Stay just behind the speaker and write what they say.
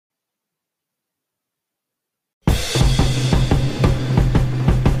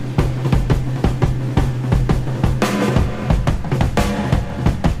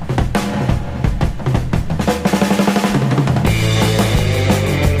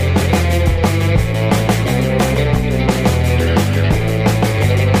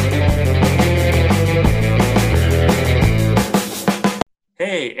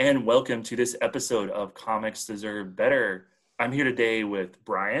welcome to this episode of Comics Deserve Better. I'm here today with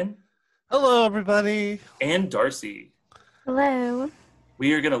Brian. Hello, everybody. And Darcy. Hello.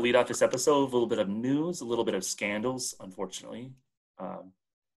 We are going to lead off this episode with a little bit of news, a little bit of scandals, unfortunately.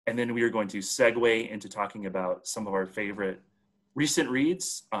 And then we are going to segue into talking about some of our favorite recent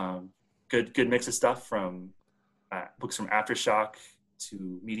reads. Good mix of stuff from books from Aftershock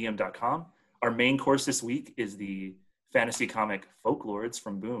to Medium.com. Our main course this week is the fantasy comic Folklords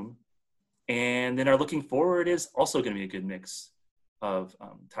from Boom. And then our looking forward is also going to be a good mix of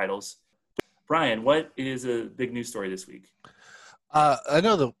titles. Brian, what is a big news story this week? I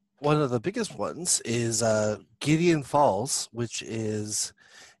know one of the biggest ones is Gideon Falls, which is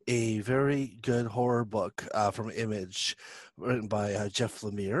a very good horror book from Image, written by Jeff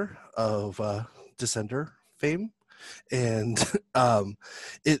Lemire of Descender fame, and Andrea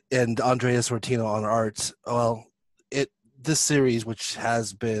Sortino on art. Well, this series, which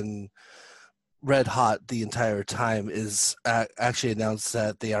has been red hot the entire time, is actually announced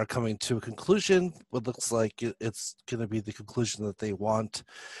that they are coming to a conclusion. What looks like it's going to be the conclusion that they want,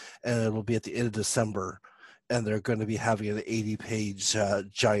 and it'll be at the end of December. And they're going to be having an 80-page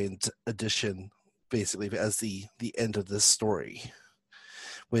giant edition, basically, as the end of this story,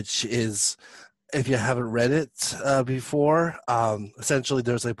 which is, if you haven't read it before, essentially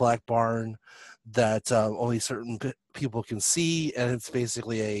there's a black barn that only certain people can see, and it's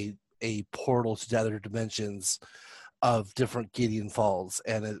basically a portal to other dimensions of different Gideon Falls,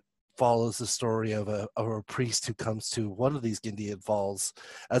 and it follows the story of a priest who comes to one of these Gideon Falls,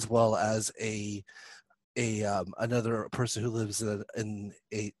 as well as another person who lives in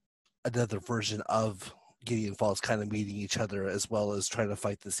another version of Gideon Falls, kind of meeting each other as well as trying to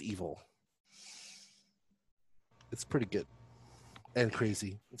fight this evil. It's pretty good and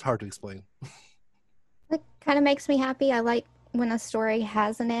crazy. It's hard to explain. It kind of makes me happy. I like when a story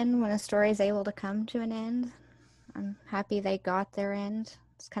has an end, when a story is able to come to an end. I'm happy they got their end.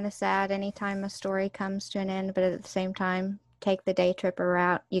 It's kind of sad anytime a story comes to an end, but at the same time, take the day tripper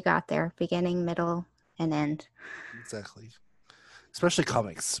route, you got there, beginning, middle, and end. Exactly. Especially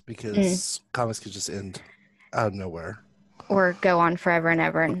comics, because comics could just end out of nowhere. Or go on forever and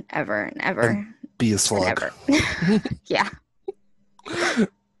ever and ever and ever. And be a slug. Yeah.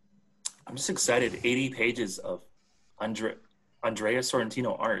 I'm just excited. 80 pages of Andrea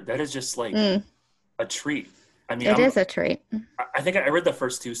Sorrentino art. That is just like a treat. I mean, it is a treat. I think I read the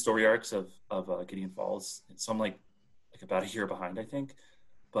first two story arcs of Gideon Falls, so I'm like about a year behind, I think.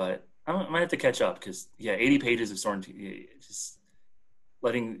 But I might have to catch up because 80 pages of Sorrentino, just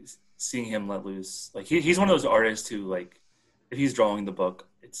seeing him let loose. Like he's one of those artists who, like, if he's drawing the book,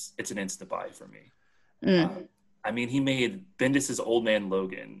 it's an instant buy for me. I mean, he made Bendis's Old Man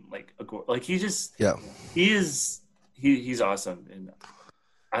Logan he's awesome, and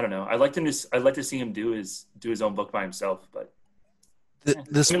I don't know. I'd like to see him do his own book by himself, but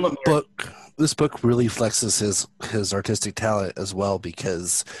this book really flexes his artistic talent as well,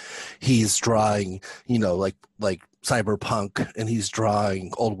 because he's drawing, like cyberpunk, and he's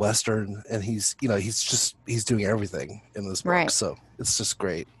drawing old western, and he's doing everything in this book. Right. So it's just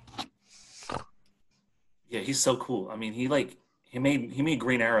great. Yeah, he's so cool. I mean, he made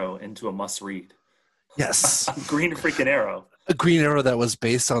Green Arrow into a must read. Yes. Green freaking Arrow. A Green Arrow that was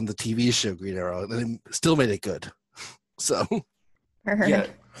based on the TV show Green Arrow, and they still made it good. So yeah,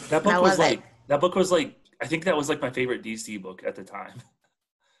 that book was like I think that was like my favorite DC book at the time.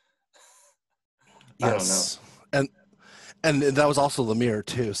 Yes. I don't know. And that was also Lemire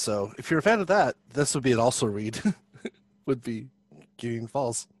too. So if you're a fan of that, this would be an also read. Would be Gideon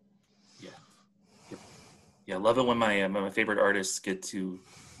Falls. Yeah, I love it when my favorite artists get to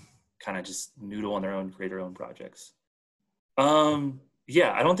kind of just noodle on their own, create their own projects. I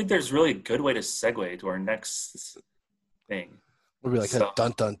don't think there's really a good way to segue to our next thing. We'll be like a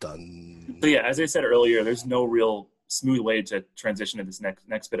dun dun dun. So yeah, as I said earlier, there's no real smooth way to transition to this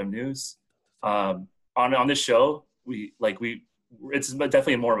next bit of news. On this show, it's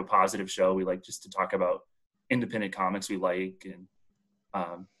definitely more of a positive show. We like just to talk about independent comics we like,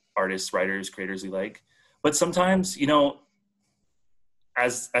 and artists, writers, creators we like. But sometimes,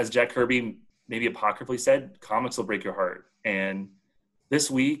 as Jack Kirby maybe apocryphally said, comics will break your heart. And this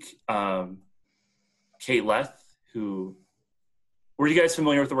week, Kate Leth, were you guys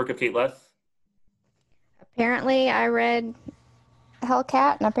familiar with the work of Kate Leth? Apparently, I read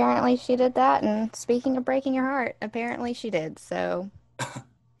Hellcat, and apparently she did that. And speaking of breaking your heart, apparently she did. So,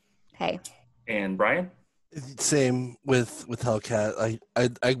 hey. And Brian? Same with Hellcat.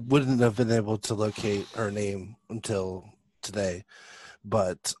 I wouldn't have been able to locate her name until today,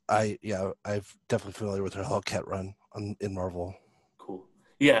 but I'm definitely familiar with her Hellcat run in Marvel. Cool.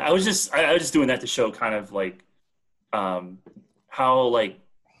 Yeah, I was just doing that to show kind of like how like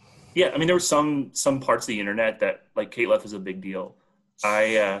yeah, I mean there were some parts of the internet that like Kate Leth was a big deal.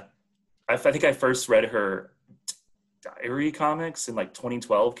 I think I first read her diary comics in like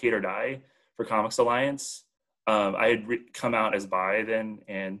 2012, Kate or Die for Comics Alliance. I had come out as bi then,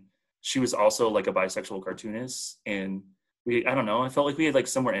 and she was also like a bisexual cartoonist, and I don't know, I felt like we had like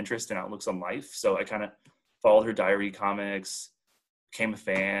similar interest and outlooks on life, so I kind of followed her diary comics, became a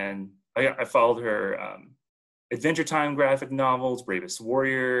fan. I followed her Adventure Time graphic novels, Bravest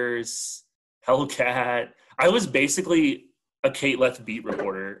Warriors, Hellcat. I was basically a Kate Leth beat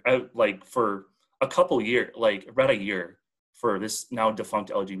reporter, like for a couple years, like about a year for this now defunct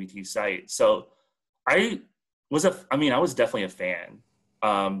LGBT site. So I I was definitely a fan.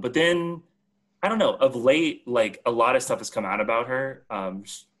 But then I don't know, of late, like a lot of stuff has come out about her,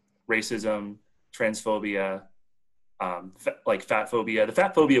 racism, transphobia, like fat phobia. The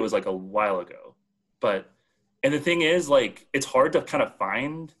fat phobia was like a while ago, and the thing is, like, it's hard to kind of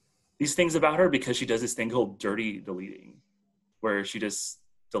find these things about her because she does this thing called dirty deleting, where she just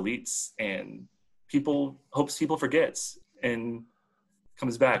deletes and hopes people forgets and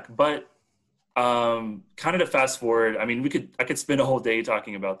comes back. But kind of to fast forward, I mean, I could spend a whole day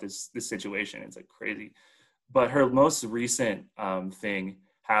talking about this situation. It's like crazy. But her most recent thing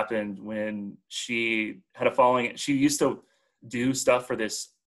happened when she had a following. She used to do stuff for this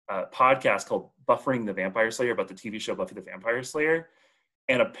podcast called Buffering the Vampire Slayer, about the TV show Buffy the Vampire Slayer.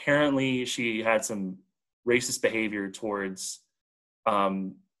 And apparently she had some racist behavior towards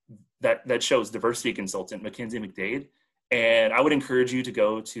that show's diversity consultant, Mackenzie McDade. And I would encourage you to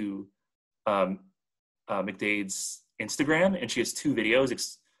go to McDade's Instagram, and she has 2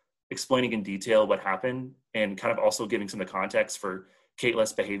 videos explaining in detail what happened and kind of also giving some of the context for Kate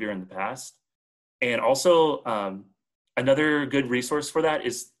Leth's behavior in the past. And also another good resource for that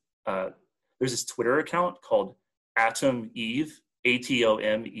is there's this Twitter account called Atom Eve,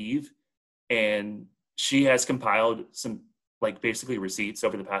 ATOM Eve, and she has compiled some like basically receipts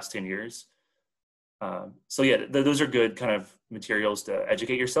over the past 10 years. So yeah, those are good kind of materials to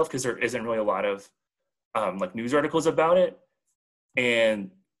educate yourself, because there isn't really a lot of like news articles about it.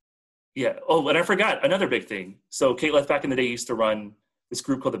 And yeah, oh, and I forgot another big thing. So Kate Leth back in the day used to run this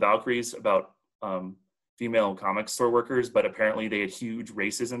group called the Valkyries about female comic store workers, but apparently they had huge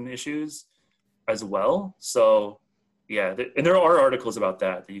racism issues as well. So yeah, and there are articles about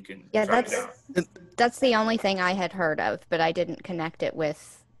that you can track down. That's the only thing I had heard of, but I didn't connect it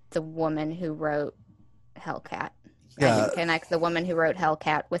with the woman who wrote Hellcat. Yeah. I didn't connect the woman who wrote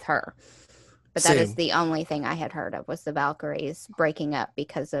Hellcat with her. But that is the only thing I had heard of, was the Valkyries breaking up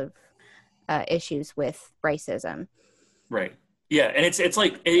because of issues with racism. Right. Yeah, and it's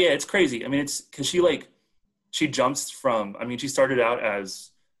like, yeah, it's crazy. I mean, it's because she jumps from, I mean, she started out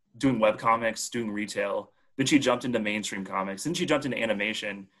as doing webcomics, doing retail. Then she jumped into mainstream comics. Then she jumped into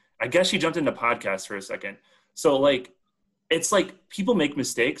animation. I guess she jumped into podcasts for a second. So like, it's like people make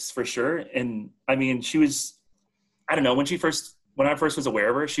mistakes for sure. And I mean, she was, I don't know, when I first was aware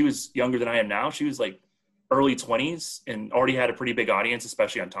of her, she was younger than I am now. She was like early 20s and already had a pretty big audience,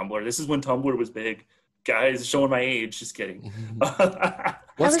 especially on Tumblr. This is when Tumblr was big. Guys, showing my age, just kidding.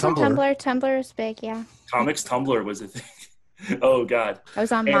 What's Tumblr? Tumblr is big, yeah. Comics Tumblr was a thing. Oh God. I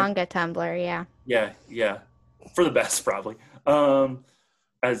was on manga Tumblr, yeah. Yeah. For the best, probably. So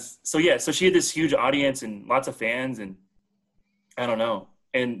she had this huge audience and lots of fans, and I don't know.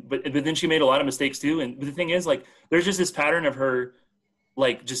 But then she made a lot of mistakes too. But the thing is, like, there's just this pattern of her,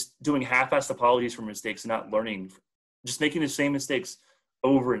 like, just doing half-assed apologies for mistakes and not learning, just making the same mistakes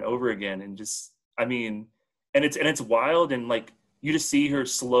over and over again. And just, I mean, and it's wild. And like, you just see her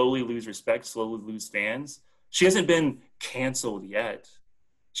slowly lose respect, slowly lose fans. She hasn't been canceled yet.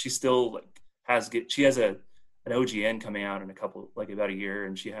 She still she has an OGN coming out in about a year,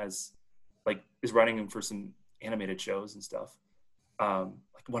 and she has is running for some animated shows and stuff. I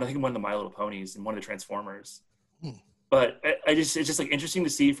think one of the My Little Ponies and one of the Transformers. But it's just like interesting to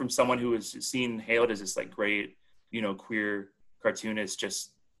see from someone who is seen hailed as this like great, queer cartoonist,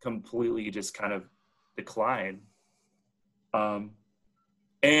 just completely just kind of decline. And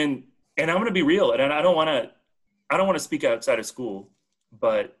I'm going to be real, and I don't want to speak outside of school,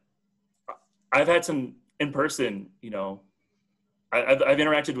 but I've had some in person, I've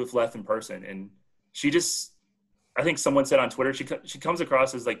interacted with Leth in person, and she just, I think someone said on Twitter, she comes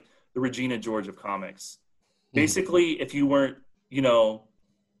across as like the Regina George of comics. Basically, if you weren't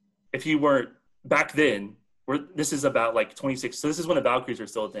back then, this is about like 26. So this is when the Valkyries were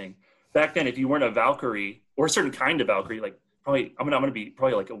still a thing. Back then, if you weren't a Valkyrie or a certain kind of Valkyrie, like probably I'm gonna be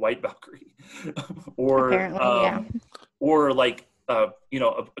probably like a white Valkyrie, or apparently, yeah. or like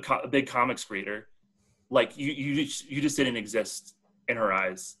a big comics creator, like you just didn't exist in her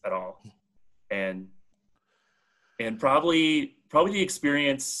eyes at all. And probably the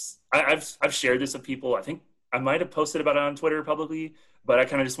experience, I've shared this with people. I think I might have posted about it on Twitter publicly, but I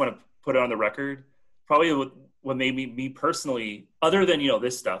kind of just want to put it on the record. Probably what made me personally, other than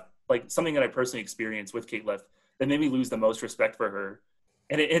this stuff, like something that I personally experienced with Kate Leth, that made me lose the most respect for her.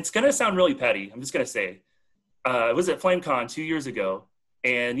 And it's gonna sound really petty. I'm just gonna say, it was at FlameCon 2 years ago,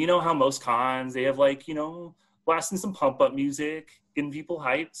 and you know how most cons, they have blasting some pump up music, getting people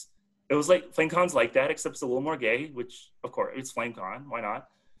hyped. It was like FlameCon's like that, except it's a little more gay, which of course it's FlameCon. Why not?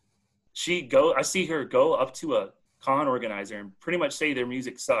 I see her go up to a con organizer and pretty much say their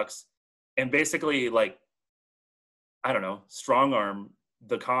music sucks, and basically I don't know, strong arm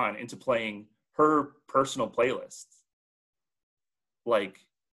the con into playing her personal playlists.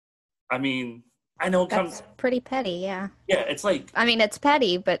 I mean, I know That's pretty petty, yeah. Yeah, it's like, I mean, it's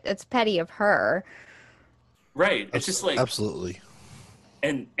petty, but it's petty of her. Right. It's just absolutely.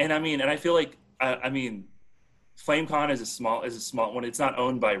 And I mean, and I feel like I mean, FlameCon is a small one. It's not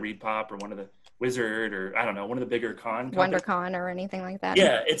owned by ReedPop or one of the Wizard or I don't know, one of the bigger WonderCon or anything like that.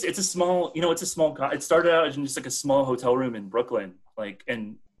 Yeah, it's a small, it's a small con. It started out in just like a small hotel room in Brooklyn,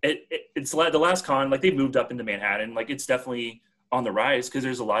 and it's the last con, they moved up into Manhattan. It's definitely on the rise because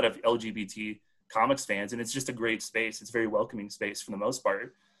there's a lot of LGBT comics fans, and it's just a great space. It's a very welcoming space for the most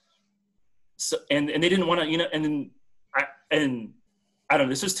part. So and they didn't want to, and I don't know,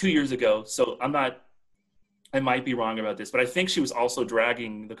 this was 2 years ago, so I might be wrong about this, but I think she was also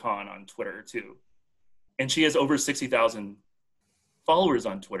dragging the con on Twitter too. And she has over 60,000 followers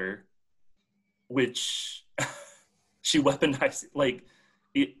on Twitter, which she weaponized,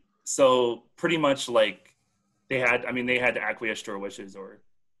 so pretty much they had to acquiesce to her wishes, or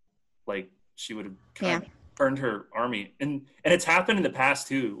she would have kind of earned her army. And it's happened in the past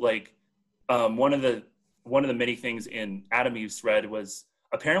too. One of the many things in Adam Eve's thread was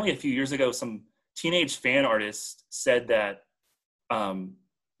apparently a few years ago, some teenage fan artist said that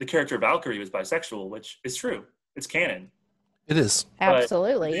the character Valkyrie was bisexual, which is true. It's canon. It is.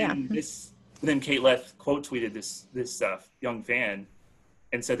 Absolutely, yeah. Then Kate Leth quote tweeted this young fan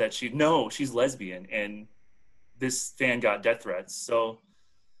and said that she's lesbian, and this fan got death threats. So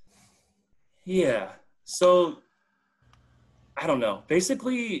yeah. So I don't know.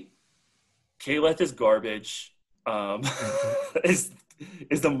 Basically, Kate Leth is garbage. Is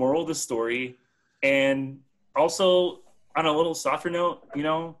the moral of the story. And also, on a little softer note,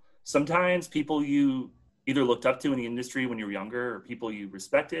 sometimes people you either looked up to in the industry when you were younger, or people you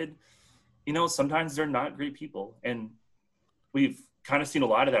respected, sometimes they're not great people. And we've kind of seen a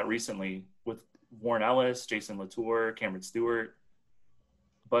lot of that recently with Warren Ellis, Jason Latour, Cameron Stewart,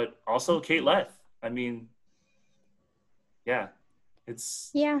 but also Kate Leth. I mean, yeah, it's...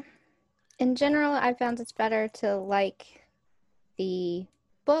 Yeah. In general, I found it's better to like the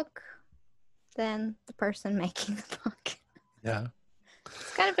book than the person making the book. Yeah.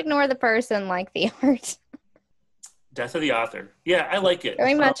 Just kind of ignore the person, like the art. Death of the author. Yeah, I like it.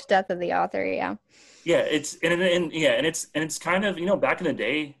 Very much death of the author, yeah. Yeah, it's it's kind of, back in the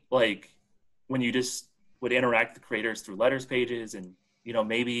day, when you just would interact with the creators through letters pages, and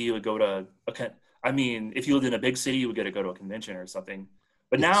maybe you would go to if you lived in a big city, you would get to go to a convention or something.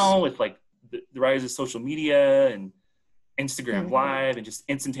 But now with the rise of social media and Instagram Live and just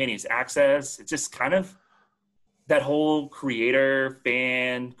instantaneous access, it's just kind of that whole creator,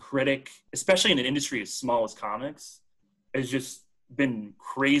 fan, critic, especially in an industry as small as comics, has just been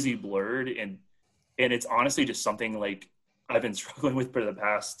crazy blurred. And it's honestly just something I've been struggling with for the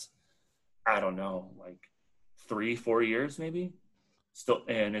past, I don't know, 3-4 years maybe still.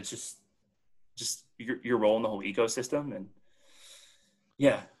 And it's just your role in the whole ecosystem. And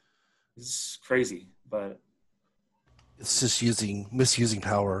yeah, it's crazy, but it's just misusing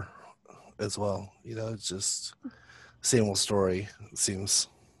power as well. It's just same old story, it seems.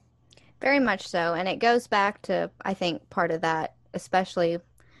 Very much so. And it goes back to, I think, part of that, especially,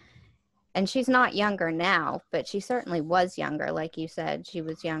 and she's not younger now, but she certainly was younger. Like you said, she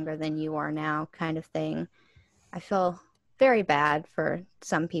was younger than you are now, kind of thing. I feel very bad for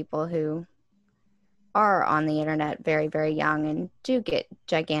some people who are on the internet very, very young and do get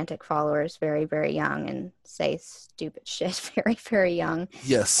gigantic followers very, very young and say stupid shit very, very young.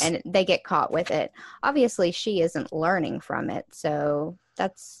 Yes. And they get caught with it. Obviously, she isn't learning from it, so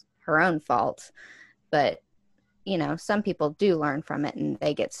that's her own fault. But, some people do learn from it and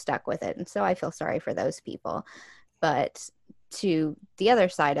they get stuck with it. And so I feel sorry for those people. But to the other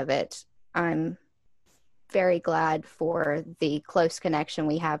side of it, I'm very glad for the close connection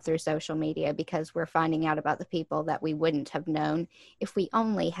we have through social media, because we're finding out about the people that we wouldn't have known if we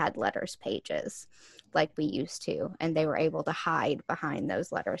only had letters pages like we used to, and they were able to hide behind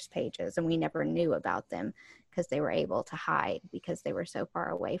those letters pages, and we never knew about them because they were able to hide because they were so far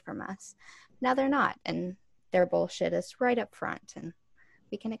away from us. Now they're not, and their bullshit is right up front, and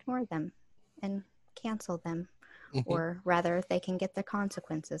we can ignore them and cancel them. Or rather, they can get the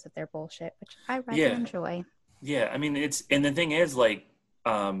consequences of their bullshit, which I rather enjoy. Yeah, I mean, and the thing is, like,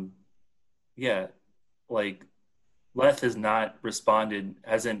 like, Leth has not responded,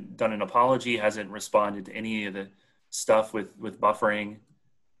 hasn't done an apology, hasn't responded to any of the stuff with buffering,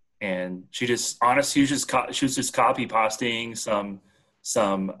 and she was just copy pasting some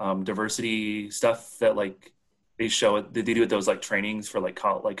diversity stuff that, like, they do at those, like, trainings for, like,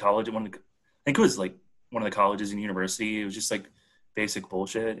 college. I think it was like one of the colleges and university. It was just, like, basic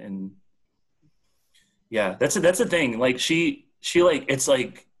bullshit. And yeah, that's the thing. Like, she like, it's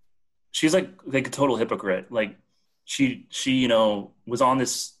like, she's like a total hypocrite. Like, she was on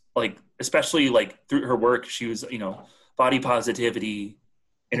this, like, especially, like, through her work, she was, body positivity,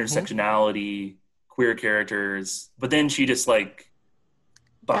 intersectionality, queer characters, but then she just, like,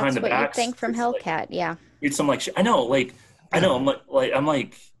 behind That's the back, what you think from Hellcat. Like, yeah, it's some, like, I'm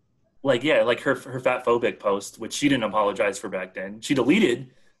like, yeah, like her fat phobic post, which she didn't apologize for back then. She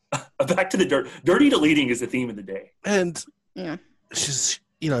deleted. Back to the dirty deleting is the theme of the day. And she's,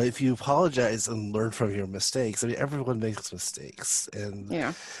 if you apologize and learn from your mistakes, I mean, everyone makes mistakes,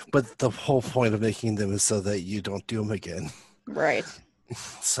 and but the whole point of making them is so that you don't do them again. Right.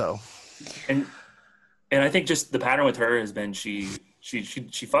 So, and I think just the pattern with her has been she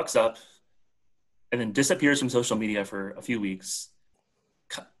fucks up, and then disappears from social media for a few weeks.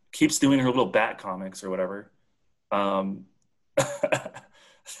 Keeps doing her little bat comics or whatever, that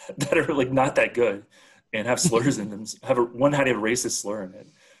are, like, not that good and have slurs in them. One had a racist slur in it.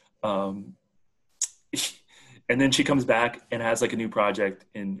 And then she comes back and has, like, a new project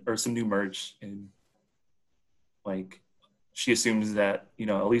or some new merch, and, like, she assumes that,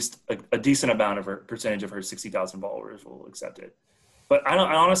 at least a decent amount of her percentage of her 60,000 followers will accept it. But I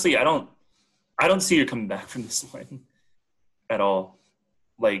don't see her coming back from this one at all.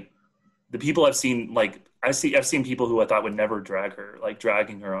 Like, the people I've seen, like, I've seen people who I thought would never drag her, like,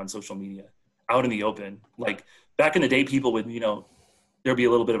 dragging her on social media out in the open. Like, back in the day, people would, there'd be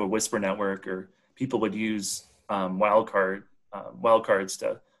a little bit of a whisper network, or people would use wildcards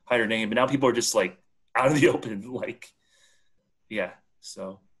to hide her name. But now people are just, like, out of the open, like, yeah.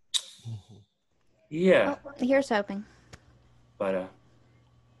 So, yeah. Well, here's hoping. But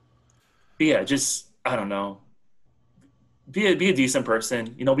yeah, just, I don't know. Be a decent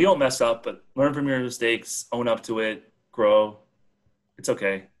person. We don't mess up, but learn from your mistakes, own up to it, grow. It's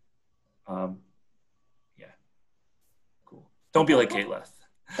okay. Yeah. Cool. Don't be like Kate Leth.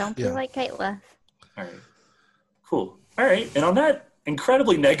 Don't be like Kate Leth. All right. Cool. All right. And on that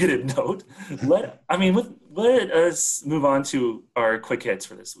incredibly negative note, let us move on to our quick hits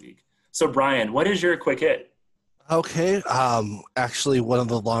for this week. So, Brian, what is your quick hit? Okay. Actually, one of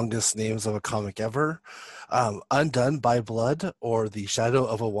the longest names of a comic ever. Undone by Blood, or The Shadow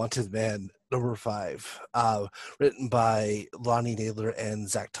of a Wanted Man, number 5, written by Lonnie Naylor and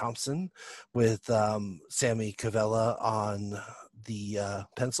Zach Thompson, with Sammy Cavella on the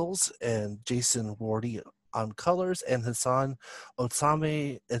pencils and Jason Wardy on colors, and Hassan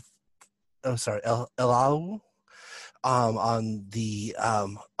Otsame Elau on the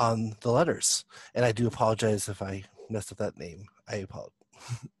letters. And I do apologize if I messed up that name. I apologize.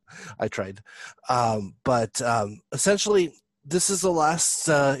 I tried. But essentially, this is the last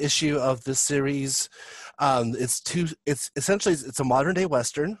issue of this series. It's a modern day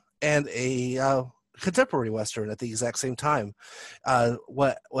Western and a contemporary Western at the exact same time.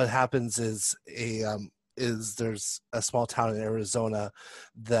 What happens is there's a small town in Arizona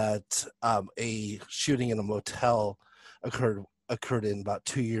that a shooting in a motel occurred in about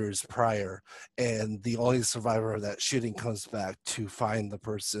 2 years prior, and the only survivor of that shooting comes back to find the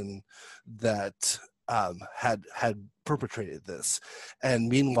person that had perpetrated this. And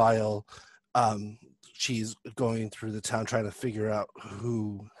meanwhile, she's going through the town trying to figure out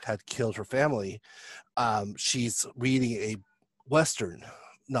who had killed her family. She's reading a Western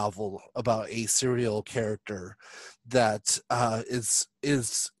novel about a serial character that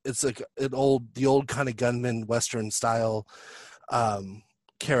is like the old kind of gunman Western style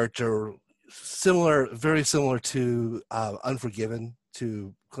character, very similar to Unforgiven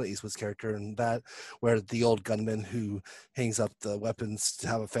to Clint Eastwood's character, and that where the old gunman who hangs up the weapons to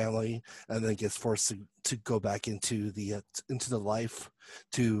have a family and then gets forced to go back into the life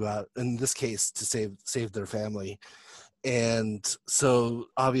to in this case to save their family. And so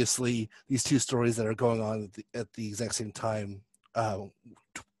obviously these two stories that are going on at the exact same time,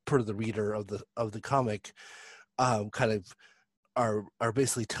 per the reader of the comic, kind of are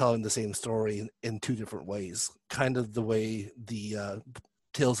basically telling the same story in two different ways, kind of the way the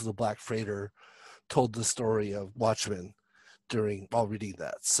Tales of the Black Freighter told the story of Watchmen while reading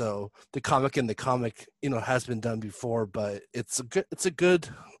that. So the comic has been done before, but it's a good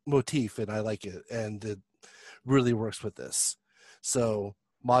motif, and I like it, and it really works with this. So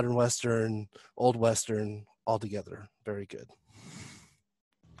modern Western, old Western, all together, very good.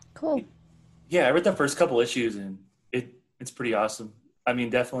 Cool. Yeah, I read the first couple issues and it's pretty awesome. I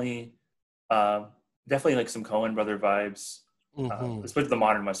mean, definitely like some Coen brother vibes, especially the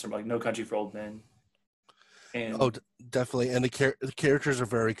modern Western, like No Country for Old Men. And definitely, and the characters are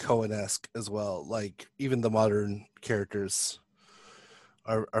very Coen-esque as well. Like even the modern characters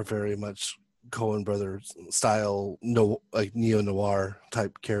are very much Coen brothers style, like neo-noir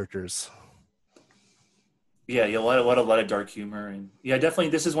type characters. Yeah, a lot of dark humor, and yeah, definitely.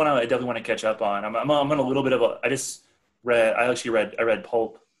 This is one I definitely want to catch up on. I'm on a little bit of a. I read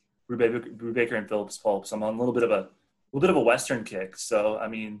Pulp, Brubaker and Phillips Pulp. So I'm on a little bit of a Western kick. So I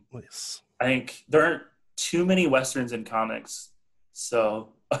mean, nice. I think there aren't too many Westerns in comics, so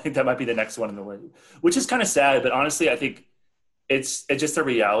I think that might be the next one in the list, which is kind of sad. But honestly, I think it's just a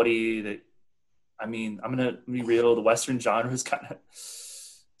reality that. I mean, I'm gonna be real. The Western genre is kind of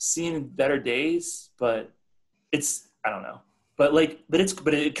seeing better days, but I don't know. But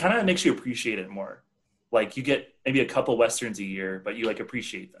it kind of makes you appreciate it more. Like you get maybe a couple Westerns a year, but you like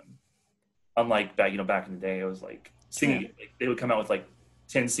appreciate them. Unlike back in the day, it was like singing. Like, they would come out with like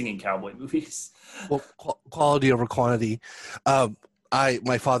 10 singing cowboy movies. Well, quality over quantity.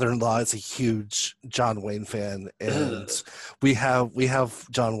 My father-in-law is a huge John Wayne fan, and we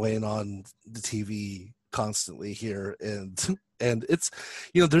have John Wayne on the TV constantly here, and it's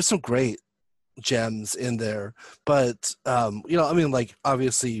there's some great gems in there, but I mean, like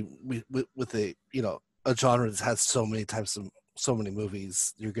obviously with a a genre that has so many types of so many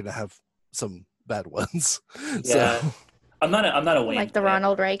movies, you're gonna have some bad ones. Yeah, so I'm not a Wayne like the fan.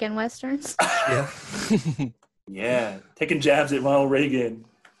 Ronald Reagan westerns. Yeah. Yeah, taking jabs at Ronald Reagan.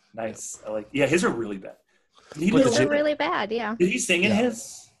 Nice. His are really bad. His are really bad. Yeah. Did he sing in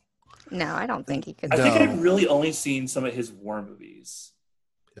his? No, I don't think he could. I think I've really only seen some of his war movies,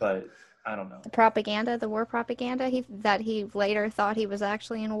 but I don't know. The war propaganda that he later thought he was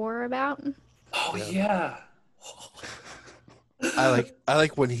actually in war about. Oh yeah. I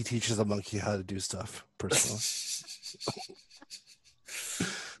like when he teaches a monkey how to do stuff personally.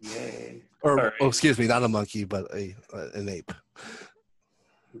 Yay. Or right. Excuse me, not a monkey, but an ape.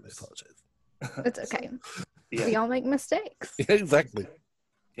 I apologize. It's okay. Yeah. We all make mistakes. Yeah, exactly.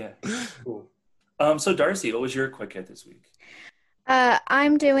 Yeah. Cool. So Darcy, what was your quick hit this week?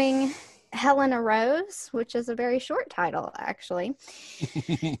 I'm doing Helena Rose, which is a very short title, actually.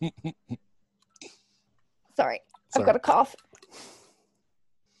 Sorry, I've got a cough.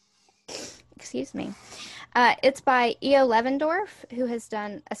 Excuse me. It's by E.O. Levendorf, who has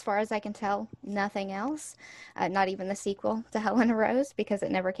done, as far as I can tell, nothing else. Not even the sequel to Helena Rose, because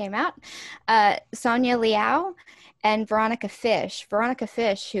it never came out. Sonia Liao and Veronica Fish. Veronica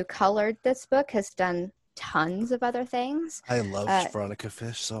Fish, who colored this book, has done tons of other things. I love Veronica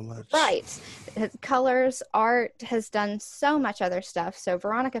Fish so much. Right. Colors, art, has done so much other stuff. So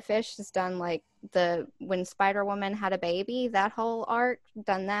Veronica Fish has done like when Spider-Woman had a baby, that whole art,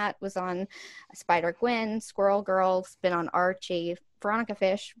 done that, was on Spider-Gwen, Squirrel Girl's been on Archie. Veronica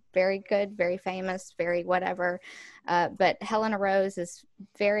Fish, very good, very famous, very whatever. But Helena Rose is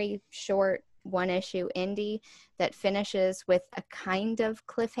very short, one-issue indie that finishes with a kind of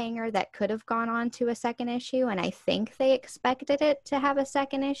cliffhanger that could have gone on to a second issue, and I think they expected it to have a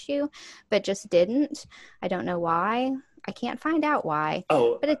second issue, but just didn't. I don't know why. I can't find out why.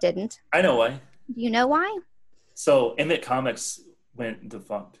 Oh, but it didn't. I know why. You know why? So Emmett Comics went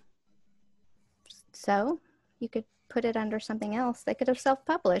defunct. So you could put it under something else. They could have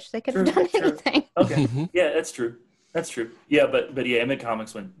self-published. They could have done anything. Okay. Yeah, that's true. That's true. Yeah, but yeah, Emmett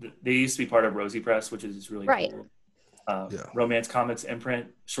Comics they used to be part of Rosie Press, which is really cool. Romance Comics imprint,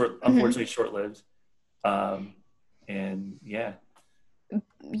 unfortunately short-lived. And yeah.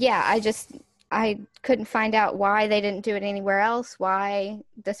 Yeah, I couldn't find out why they didn't do it anywhere else, why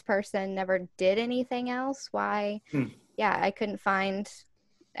this person never did anything else, why. Yeah, I couldn't find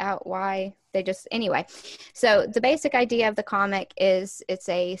out why they just, anyway. So the basic idea of the comic is it's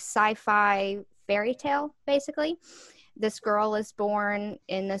a sci-fi fairy tale, basically. This girl is born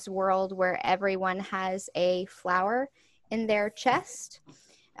in this world where everyone has a flower in their chest.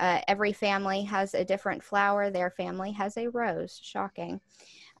 Every family has a different flower. Their family has a rose. Shocking.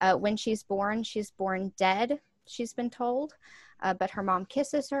 When she's born dead, she's been told. But her mom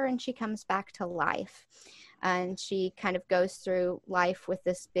kisses her and she comes back to life. And she kind of goes through life with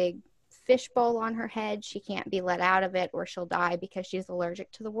this big fishbowl on her head. She can't be let out of it or she'll die because she's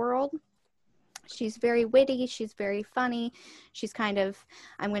allergic to the world. She's very witty. She's very funny. She's kind of,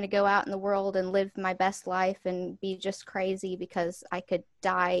 I'm going to go out in the world and live my best life and be just crazy because I could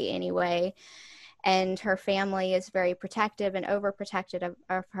die anyway. And her family is very protective and overprotective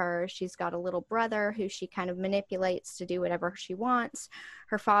of her. She's got a little brother who she kind of manipulates to do whatever she wants.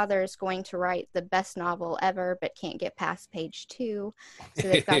 Her father is going to write the best novel ever, but can't get past page 2. So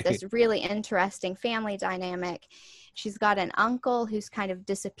they've got this really interesting family dynamic. She's got an uncle who's kind of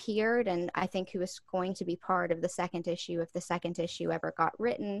disappeared, and I think who was going to be part of the second issue if the second issue ever got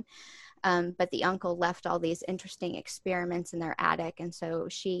written. But the uncle left all these interesting experiments in their attic, and so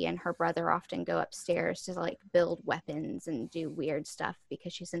she and her brother often go upstairs to like build weapons and do weird stuff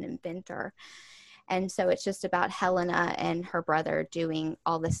because she's an inventor. And so it's just about Helena and her brother doing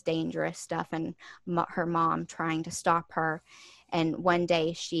all this dangerous stuff and her mom trying to stop her. And one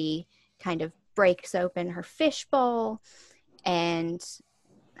day she kind of breaks open her fishbowl, and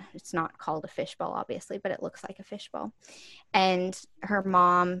it's not called a fishbowl, obviously, but it looks like a fishbowl. And her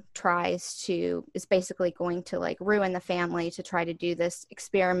mom is basically going to like ruin the family to try to do this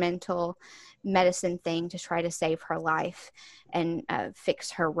experimental medicine thing to try to save her life and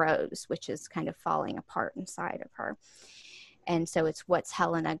fix her rose, which is kind of falling apart inside of her. And so it's what's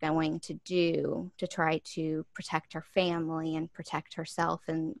Helena going to do to try to protect her family and protect herself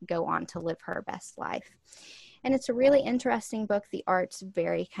and go on to live her best life. And it's a really interesting book. The art's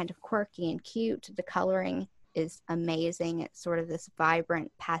very kind of quirky and cute. The coloring is amazing. It's sort of this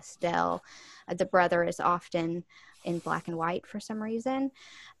vibrant pastel. The brother is often in black and white for some reason.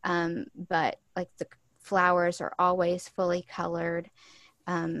 But like the flowers are always fully colored.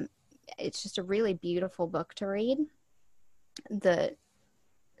 It's just a really beautiful book to read. The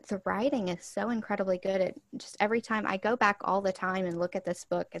writing is so incredibly good. Just every time I go back all the time and look at this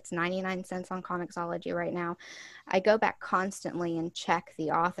book, it's 99 cents on Comixology right now. I go back constantly and check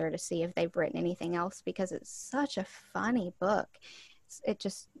the author to see if they've written anything else because it's such a funny book. It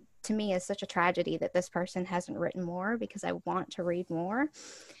just, to me, is such a tragedy that this person hasn't written more because I want to read more.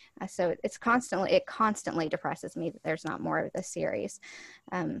 So it constantly depresses me that there's not more of this series.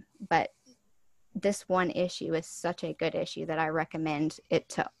 But this one issue is such a good issue that I recommend it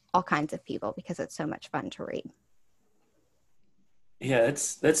to all kinds of people because it's so much fun to read. Yeah,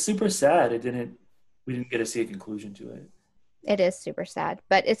 that's super sad. We didn't get to see a conclusion to it. It is super sad,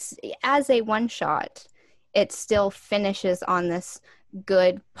 but it's as a one shot, it still finishes on this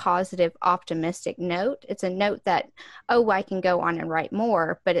good, positive, optimistic note. It's a note that, I can go on and write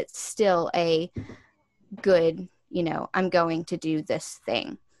more, but it's still a good, I'm going to do this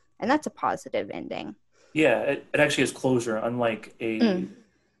thing. And that's a positive ending. Yeah, it actually has closure, unlike a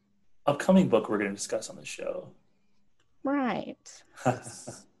upcoming book we're going to discuss on the show. Right.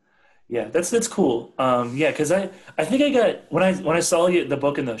 Yeah, that's cool. Yeah, because I think I got when I saw the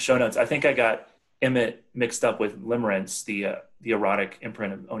book in the show notes, I think I got Emmett mixed up with Limerence, the erotic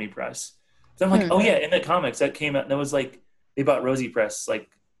imprint of Oni Press. So I'm like, oh yeah, Emmett Comics that came out. That was like they bought Rosie Press like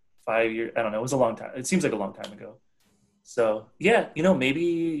 5 years. I don't know. It was a long time. It seems like a long time ago. So yeah,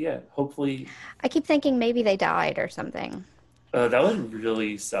 maybe hopefully. I keep thinking maybe they died or something. That would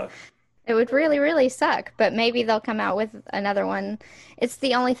really suck. It would really, really suck, but maybe they'll come out with another one. It's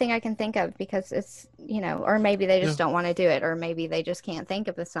the only thing I can think of because it's, or maybe they just don't want to do it, or maybe they just can't think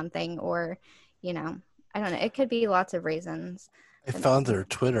of something, or, I don't know. It could be lots of reasons. I found their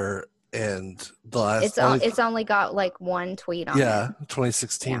Twitter and the last. It's only got like one tweet on it. Yeah,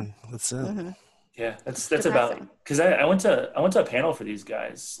 2016. Yeah. That's it. Mm-hmm. Yeah, that's about because I went to a panel for these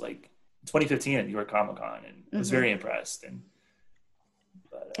guys like 2015 at New York Comic Con and was very impressed.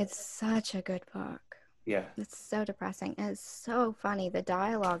 But it's such a good book. Yeah, it's so depressing. And it's so funny. The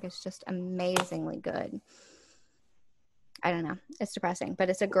dialogue is just amazingly good. I don't know. It's depressing, but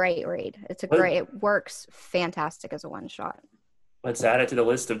it's a great read. It works fantastic as a one shot. Let's add it to the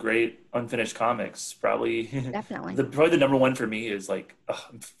list of great unfinished comics. Probably, definitely. Probably the number one for me is like,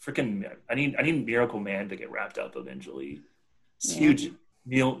 I need Miracle Man to get wrapped up eventually. It's huge.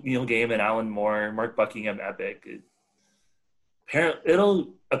 Neil Gaiman, Alan Moore, Mark Buckingham epic.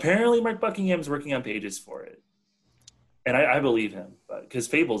 Apparently Mark Buckingham's working on pages for it. And I believe him, but because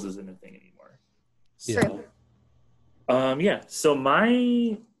Fables isn't a thing anymore. Yeah. True. Yeah. So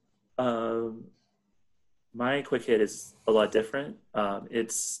um, my quick hit is a lot different.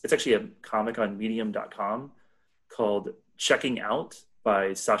 It's actually a comic on Medium.com called "Checking Out"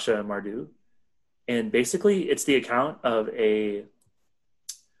 by Sasha Mardu, and basically it's the account of I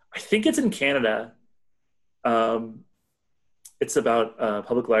think it's in Canada. Um, it's about a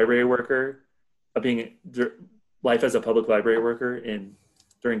public library worker being life as a public library worker in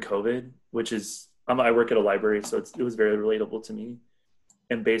during COVID, which is I work at a library, so it was very relatable to me.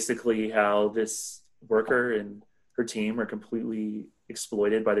 And basically, how this worker and her team are completely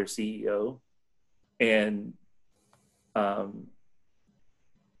exploited by their CEO, and um,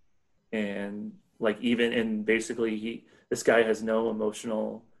 and like even and basically this guy has no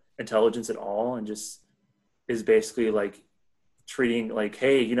emotional intelligence at all, and just is basically like treating like,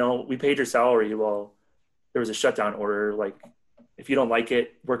 hey, we paid your salary. Well, there was a shutdown order. Like, if you don't like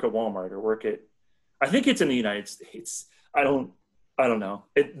it, work at Walmart or work at. I think it's in the United States. I don't know.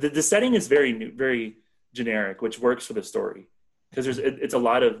 The setting is very new, very generic, which works for the story because there's a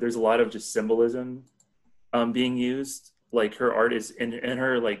lot of just symbolism being used. Like her art is in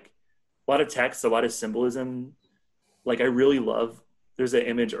her like a lot of text, a lot of symbolism. Like I really love. There's an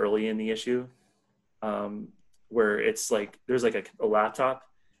image early in the issue um, where it's like there's like a laptop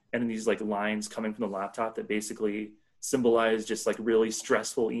and these like lines coming from the laptop that basically symbolize just like really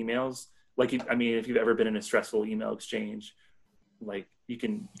stressful emails. Like I mean, if you've ever been in a stressful email exchange, like you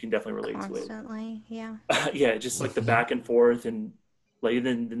can definitely relate to it. Constantly, yeah. Yeah, just like the back and forth and like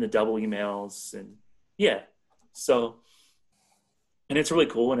then the double emails and yeah. So and it's really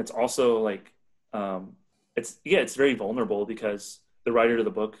cool and it's also like it's very vulnerable because the writer of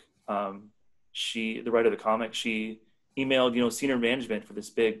the book the writer of the comic, she emailed senior management for this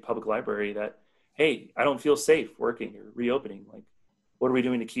big public library that, hey, I don't feel safe working or reopening, like what are we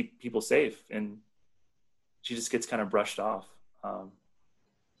doing to keep people safe? And she just gets kind of brushed off,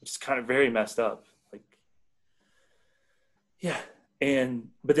 which is kind of very messed up, like yeah. And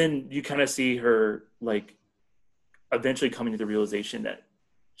but then you kind of see her like eventually coming to the realization that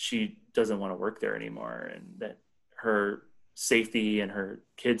she doesn't want to work there anymore and that her safety and her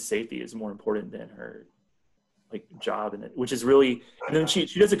kids' safety is more important than her like job and which is really and then she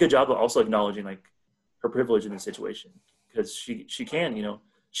does a good job of also acknowledging like her privilege in the situation because she can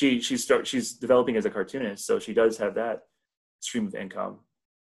she's developing as a cartoonist, so she does have that stream of income,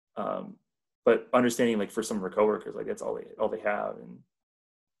 but understanding like for some of her coworkers like that's all they have. And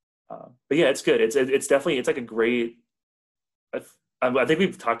but yeah, it's good. It's definitely it's like a great. I think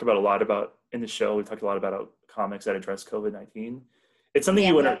we've talked about a lot about in the show. We've talked a lot about comics that address COVID-19. It's something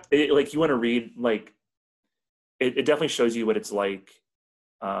you want to read. Like it definitely shows you what it's like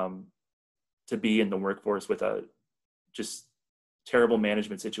to be in the workforce with a just terrible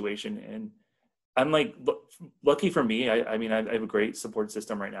management situation. And I'm like lucky for me. I mean, I have a great support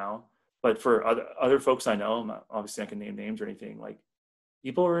system right now. But for other folks I know, obviously I can name names or anything. Like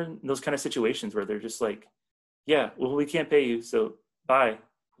people are in those kind of situations where they're just like, yeah, well, we can't pay you, so bye,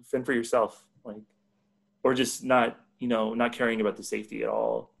 fend for yourself, like, or just not caring about the safety at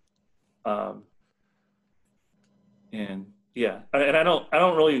all. And yeah, and I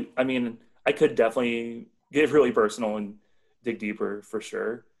don't really. I mean, I could definitely get really personal and dig deeper for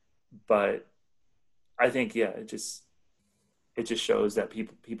sure, but I think yeah, it just shows that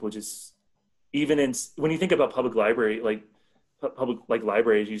people just even in when you think about public library like public like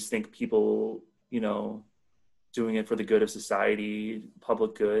libraries, you just think people doing it for the good of society,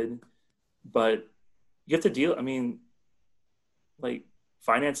 public good, but you have to deal. I mean, like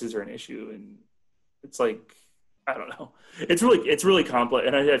finances are an issue, and it's like I don't know. It's really complex,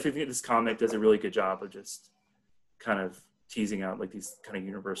 and I think this comic does a really good job of just kind of teasing out like these kind of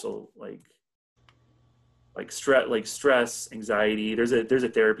universal stress, anxiety. There's a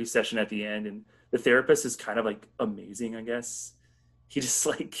therapy session at the end, and the therapist is kind of like amazing, I guess. He just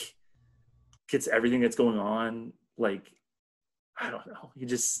like gets everything that's going on. Like I don't know. He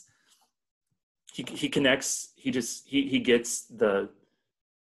connects. He gets the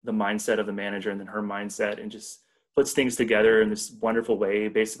mindset of the manager and then her mindset and just puts things together in this wonderful way.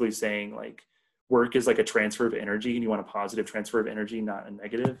 Basically saying like work is like a transfer of energy, and you want a positive transfer of energy, not a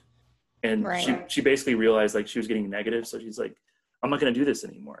negative. And Right. she basically realized like she was getting negative, so she's like, I'm not going to do this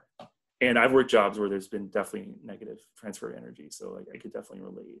anymore. And I've worked jobs where there's been definitely negative transfer of energy, so like I could definitely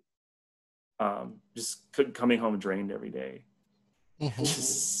relate. Just coming home drained every day. Mhm.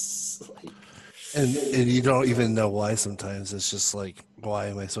 Just like, And you don't even know why sometimes. It's just like, why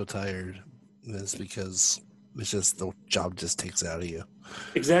am I so tired? And it's because it's just the job just takes it out of you.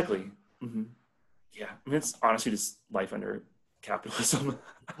 exactly. Mm-hmm. yeah, I mean, it's honestly just life under capitalism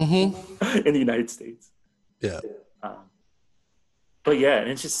Mm-hmm. in the United States. Yeah. But yeah, and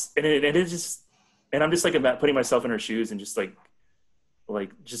it's just, and it is just, and I'm just like about putting myself in her shoes and just like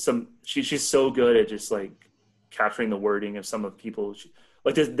just she's so good at just like capturing the wording of some of people.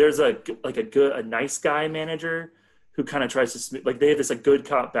 Like there's a nice guy manager who kind of tries to, like, they have this like good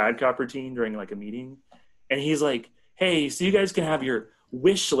cop, bad cop routine during like a meeting. And he's like, hey, so you guys can have your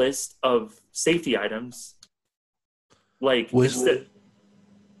wish list of safety items. Like, Wish yeah,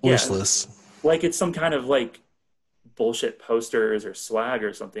 list. like it's some kind of like bullshit posters or swag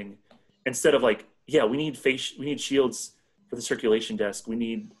or something, instead of like, yeah, we need shields for the circulation desk, we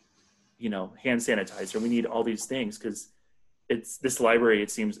need, hand sanitizer, we need all these things, because it's this library, it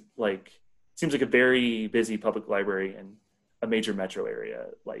seems like a very busy public library in a major metro area.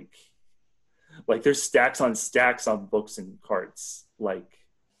 Like there's stacks on books and carts. Like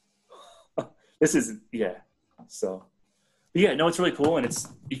this is, yeah. So but yeah, no, it's really cool, and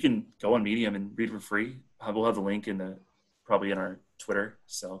you can go on Medium and read for free. We'll have the link probably in our Twitter.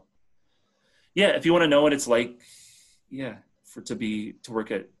 So yeah, if you want to know what it's like, yeah, to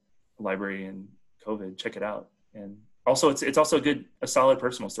work at a library in COVID, check it out. And also, it's also a solid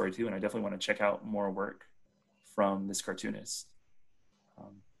personal story too. And I definitely want to check out more work from this cartoonist.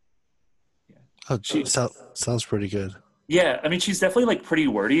 Oh, sounds pretty good. Yeah, I mean, she's definitely like pretty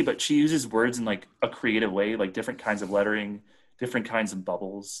wordy, but she uses words in like a creative way, like different kinds of lettering, different kinds of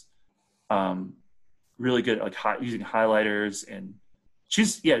bubbles. Really good, like using highlighters, and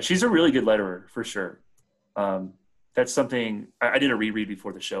she's a really good letterer for sure. That's something I did a reread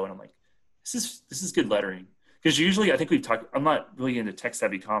before the show, and I'm like, this is good lettering, because usually I think I'm not really into text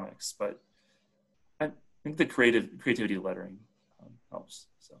heavy comics, but I think the creativity of lettering helps.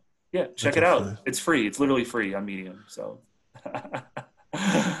 So yeah, check it out. It's free. It's literally free on Medium. So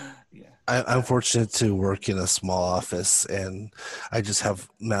yeah. I'm fortunate to work in a small office, and I just have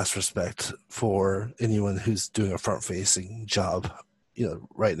mass respect for anyone who's doing a front-facing job,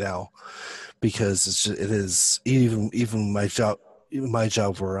 right now, because it is even my job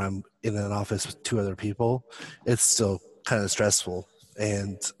where I'm in an office with two other people, it's still kind of stressful,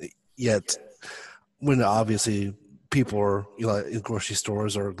 and yet when obviously people are in grocery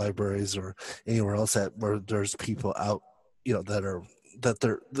stores or libraries or anywhere else where there's people out,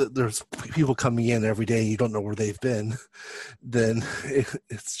 there's people coming in every day, you don't know where they've been, then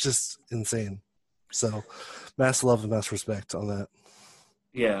it's just insane. So mass love and mass respect on that.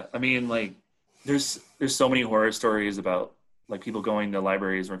 Yeah, I mean, like there's so many horror stories about like people going to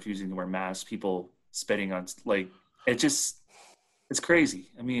libraries, refusing to wear masks, people spitting on, like, it's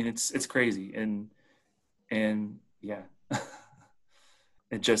crazy. I mean, it's crazy, and yeah,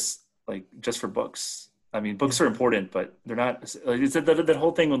 it just for books. I mean, books are important, but they're not. It's that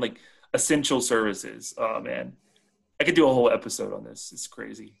whole thing with like essential services. Oh man, I could do a whole episode on this. It's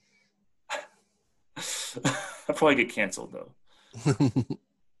crazy. I'll probably get canceled though.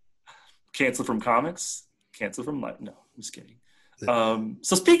 Canceled from comics. Canceled from no. I'm just kidding.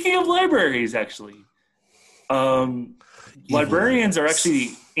 So speaking of libraries, actually, librarians are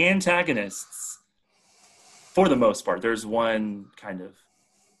actually antagonists for the most part. There's one kind of,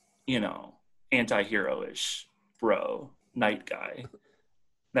 anti-hero-ish night guy.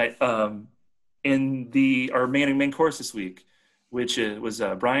 In our main course this week, which was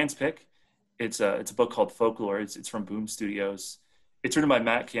Brian's pick. It's a book called Folklore. It's from Boom Studios. It's written by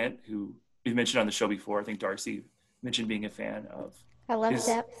Matt Kent, who we mentioned on the show before. I think Darcy mentioned being a fan of. I love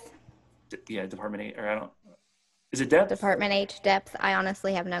Depth. Department 8, or I don't. Is it Depth? Department H, Depth. I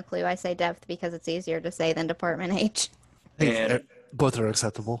honestly have no clue. I say Depth because it's easier to say than Department H. And both are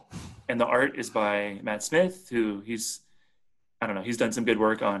acceptable. And the art is by Matt Smith, who he's done some good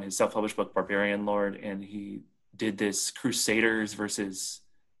work on his self-published book Barbarian Lord, and he did this Crusaders versus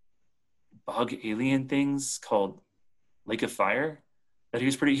bug alien things called Lake of Fire. That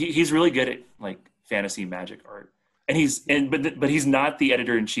he's really good at like fantasy magic art, and but he's not the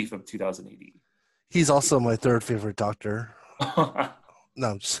editor-in-chief of 2000 AD. He's also my third favorite Doctor.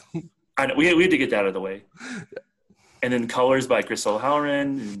 No, I know we had to get that out of the way. And then colors by Chris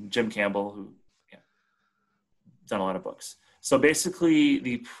O'Halloran and Jim Campbell, who done a lot of books. So basically,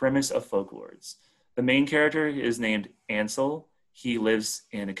 the premise of Folklords, the main character is named Ansel. He lives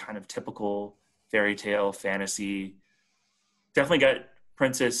in a kind of typical fairy tale fantasy. Definitely got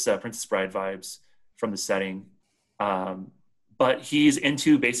Princess Bride vibes from the setting, but he's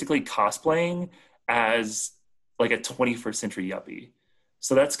into basically cosplaying as like a 21st century yuppie.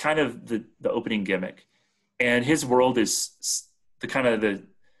 So that's kind of the opening gimmick. And his world is the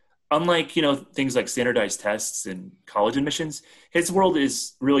unlike, things like standardized tests and college admissions, his world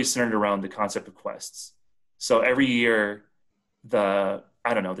is really centered around the concept of quests. So every year, the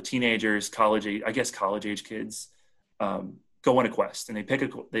teenagers, college age kids, go on a quest, and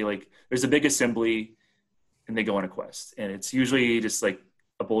there's a big assembly, and they go on a quest, and it's usually just like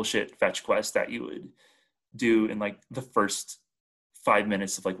a bullshit fetch quest that you would do in like the first 5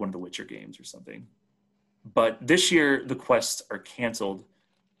 minutes of like one of the Witcher games or something. But this year, the quests are canceled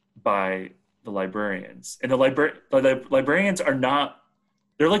by the librarians, and the librarians are not.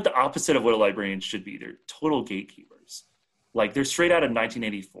 They're like the opposite of what a librarian should be. They're total gatekeepers. Like, they're straight out of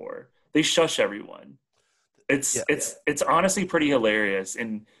 1984. They shush everyone. It's honestly pretty hilarious,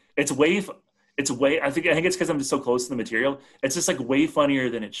 and it's way. I think it's because I'm just so close to the material. It's just like way funnier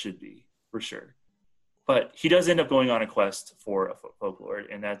than it should be, for sure. But he does end up going on a quest for a folklore,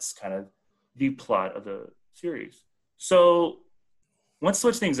 and that's kind of the plot of the series. So let's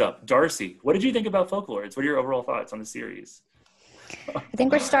switch things up. Darcy, what did you think about Folklords? What are your overall thoughts on the series? I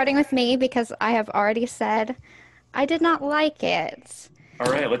think we're starting with me because I have already said I did not like it.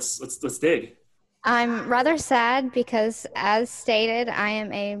 All right, let's dig. I'm rather sad because, as stated, I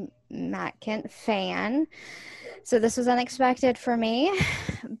am a Matt Kent fan. So this was unexpected for me.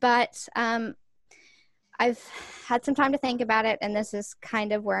 But I've had some time to think about it, and this is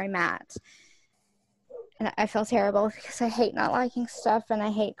kind of where I'm at. And I feel terrible because I hate not liking stuff, and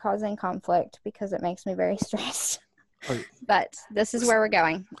I hate causing conflict because it makes me very stressed. But this is where we're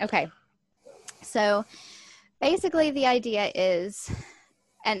going. Okay. So basically the idea is,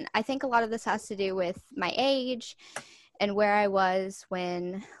 and I think a lot of this has to do with my age and where I was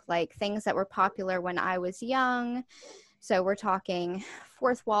when, like, things that were popular when I was young. So we're talking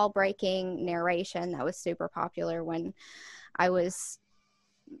fourth wall breaking narration that was super popular when I was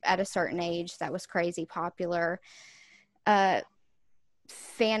at a certain age. That was crazy popular.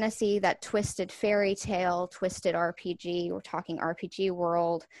 Fantasy, that twisted fairy tale, twisted RPG. We're talking RPG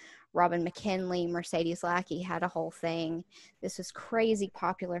world. Robin McKinley, Mercedes Lackey had a whole thing. This was crazy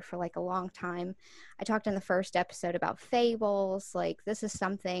popular for like a long time. I talked in the first episode about fables. Like, this is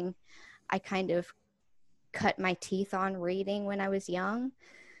something I kind of cut my teeth on reading when I was young.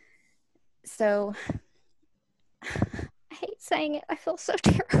 So I hate saying it. I feel so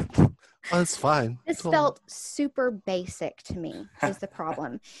terrible. Oh, that's fine. This felt super basic to me is the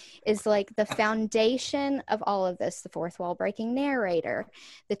problem. Is like the foundation of all of this, the fourth wall breaking narrator,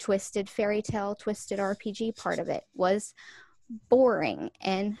 the twisted fairy tale, twisted RPG part of it was boring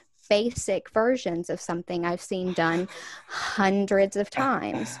and basic versions of something I've seen done hundreds of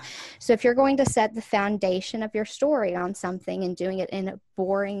times. So if you're going to set the foundation of your story on something and doing it in a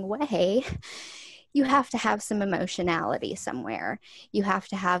boring way, you have to have some emotionality somewhere. You have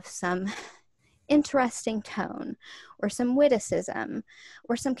to have some interesting tone or some witticism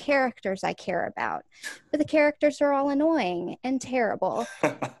or some characters I care about. But the characters are all annoying and terrible.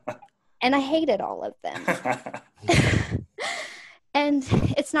 And I hated all of them. And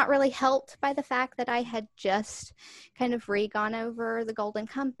it's not really helped by the fact that I had just kind of gone over The Golden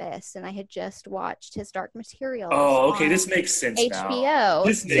Compass, and I had just watched his Dark Materials. Oh, okay, this makes sense HBO. Now.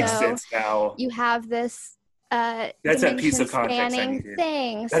 This makes sense now. You have this that's a piece of context I needed.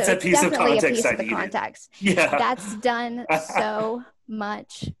 Thing. That's so a piece of context I needed. Context. Yeah. That's done so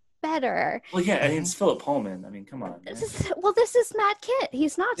much better. Well, yeah, and it's Philip Pullman. I mean, come on. This is Matt Kent.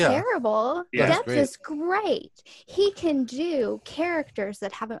 He's not terrible. Yeah. Depth is great. He can do characters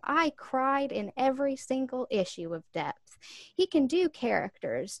that I cried in every single issue of Depth. He can do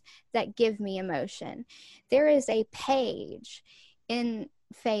characters that give me emotion. There is a page in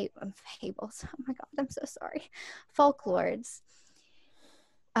Fables. Oh my God, I'm so sorry. Folklords.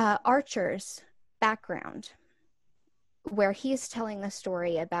 Archer's background, where he's telling the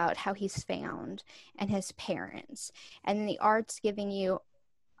story about how he's found and his parents, and the art's giving you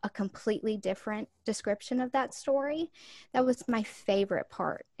a completely different description of that story. That was my favorite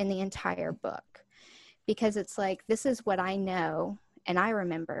part in the entire book, because it's like, this is what I know and I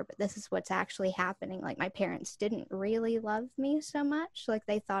remember, but this is what's actually happening. Like, my parents didn't really love me so much. Like,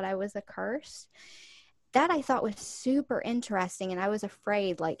 they thought I was a curse. That I thought was super interesting, and I was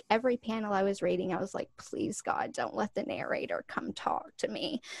afraid. Like, every panel I was reading, I was like, please, God, don't let the narrator come talk to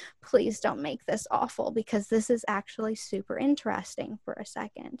me. Please don't make this awful, because this is actually super interesting for a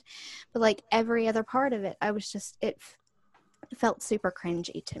second. But like every other part of it, I was just, it felt super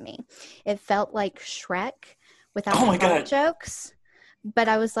cringy to me. It felt like Shrek without the fart jokes. But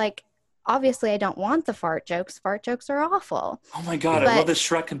I was like, obviously I don't want the fart jokes. Fart jokes are awful. Oh my God, I love the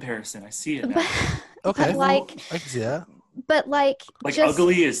Shrek comparison. I see it now. Okay, like, I can see that. but like Like just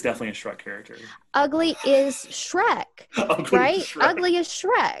Ugly is definitely a Shrek character. Ugly is Shrek, Ugly right? is Shrek. Ugly is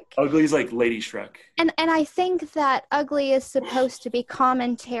Shrek. Ugly is like Lady Shrek. And I think that Ugly is supposed to be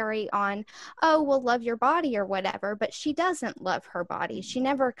commentary on, oh, well, love your body or whatever, but she doesn't love her body. She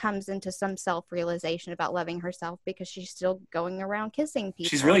never comes into some self-realization about loving herself because she's still going around kissing people.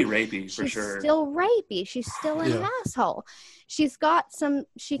 She's really rapey, for She's sure. still rapey. She's still an asshole. She's got some.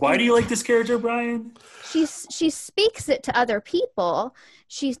 Why do you like this character, Brian? She speaks it to other people.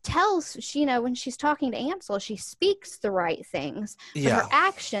 She tells, when she's talking to Ansel, she speaks the right things. But her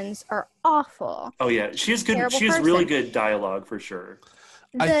actions are awful. Oh yeah, she has good. She has really good dialogue for sure.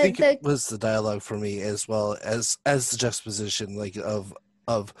 I think it was the dialogue for me as well as the juxtaposition, like of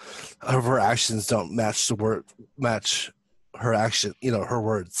her actions don't match her action. Her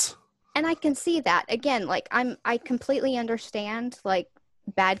words. And I can see that again. Like I completely understand like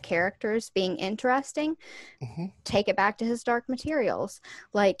bad characters being interesting. Mm-hmm. Take it back to his Dark Materials.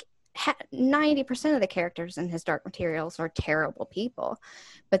 Like 90% of the characters in his Dark Materials are terrible people,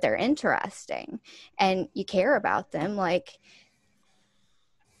 but they're interesting and you care about them. Like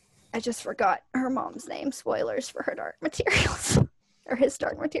I just forgot her mom's name. Spoilers for her Dark Materials. Or his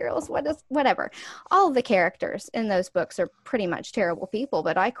Dark Materials, whatever. All the characters in those books are pretty much terrible people,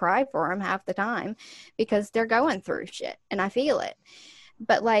 but I cry for them half the time because they're going through shit and I feel it.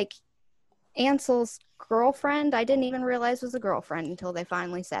 But like Ansel's girlfriend, I didn't even realize was a girlfriend until they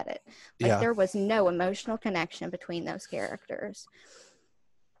finally said it. Like there was no emotional connection between those characters.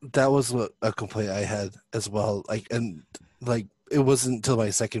 That was a complaint I had as well. It wasn't until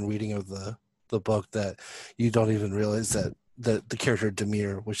my second reading of the book that you don't even realize that the character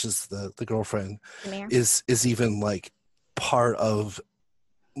Demir, which is the girlfriend, is even like part of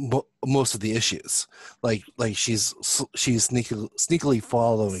most of the issues. Like she's sneakily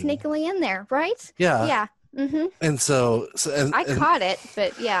following, sneakily in there, right? Yeah. Mm-hmm. And so I caught it,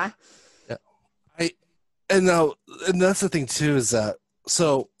 but yeah. And that's the thing too, is that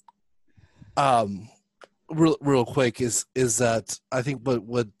real quick is that I think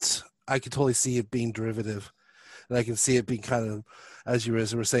what I could totally see it being derivative. And I can see it being kind of, as you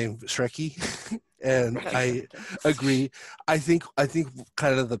were saying, Shreky, and I agree. I think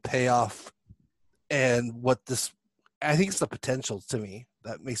kind of the payoff and I think it's the potential to me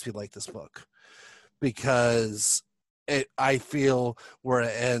that makes me like this book, because I feel where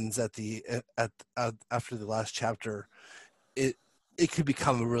it ends after the last chapter, it could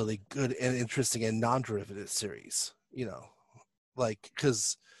become a really good and interesting and non-derivative series.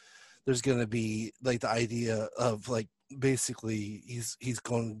 Because there's going to be like the idea of like basically he's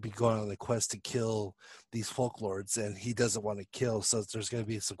going to be going on a quest to kill these folklords, and he doesn't want to kill. So there's going to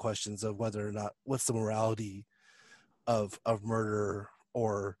be some questions of whether or not what's the morality of murder,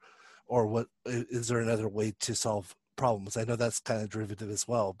 or what is there another way to solve problems. I know that's kind of derivative as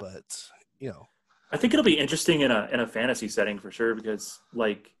well, but I think it'll be interesting in a fantasy setting for sure, because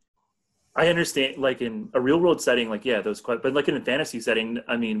like I understand, like in a real world setting, like but like in a fantasy setting,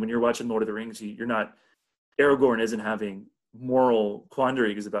 I mean, when you're watching Lord of the Rings, Aragorn isn't having moral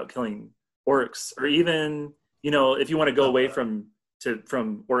quandaries about killing orcs, or even if you want to go away from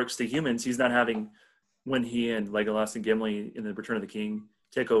orcs to humans, he's not having, when he and Legolas and Gimli in the Return of the King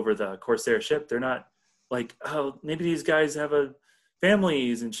take over the Corsair ship, they're not like, oh, maybe these guys have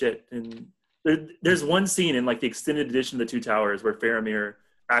families and shit. And there's one scene in like the extended edition of the Two Towers where Faramir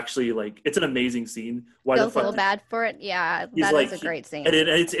actually, like, it's an amazing scene. Still feel bad for it. Yeah, that is a great scene. And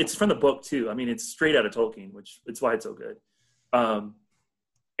it's from the book too. I mean, it's straight out of Tolkien, which it's why it's so good. And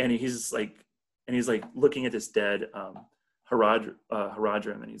he's like looking at this dead Haradrim,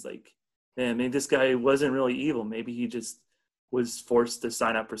 and he's like, man, maybe this guy wasn't really evil. Maybe he just was forced to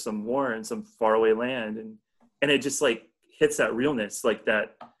sign up for some war in some faraway land, and it just like hits that realness, like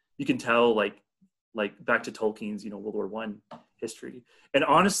that you can tell, like back to Tolkien's World War I history. And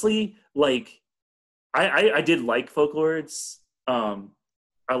honestly, like I did like Folklords.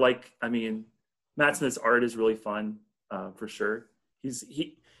 I mean, Matt Smith's art is really fun, for sure. He's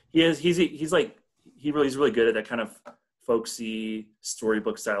really good at that kind of folksy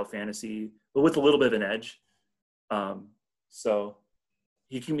storybook style fantasy, but with a little bit of an edge. So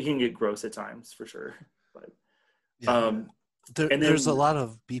he can get gross at times for sure. But there's a lot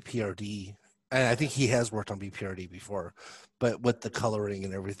of BPRD, and I think he has worked on BPRD before, but with the coloring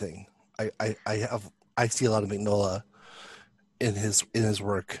and everything, I see a lot of Mignola in his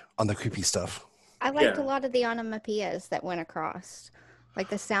work on the creepy stuff. I liked a lot of the onomatopoeias that went across. Like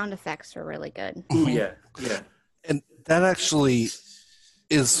the sound effects are really good. Ooh, yeah. And that actually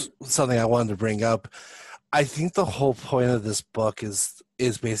is something I wanted to bring up. I think the whole point of this book is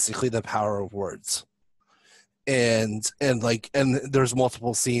basically the power of words. and there's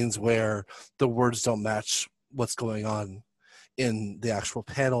multiple scenes where the words don't match what's going on in the actual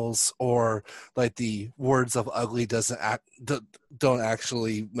panels, or like the words of ugly don't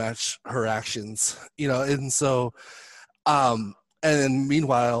actually match her actions, and so and then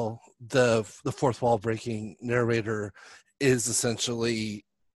meanwhile the fourth wall breaking narrator is essentially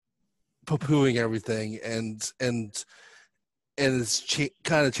poo-pooing everything and is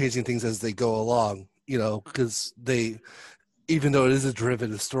kind of changing things as they go along, because even though it is a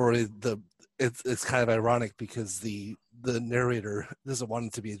derivative story, it's kind of ironic because the narrator doesn't want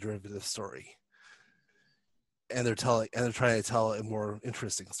it to be a derivative story, and they're trying to tell a more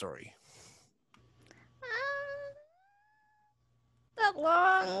interesting story. That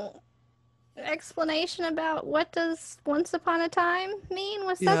long explanation about what does Once Upon a Time mean?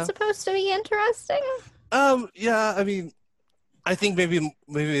 Was that supposed to be interesting? Yeah, I mean, I think maybe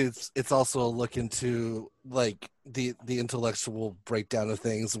it's also a look into like the intellectual breakdown of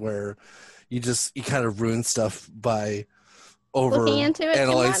things where you kind of ruin stuff by over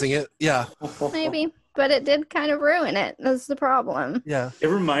analyzing it. Yeah, maybe, but it did kind of ruin it. That's the problem. Yeah, it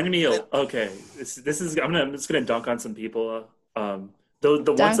reminded me of this is I'm just gonna dunk on some people.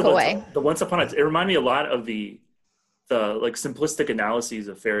 The Once Upon a Time, it reminded me a lot of the like simplistic analyses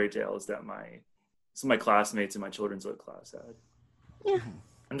of fairy tales that some of my classmates in my children's lit class had. Yeah,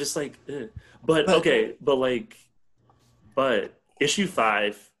 I'm just like, but issue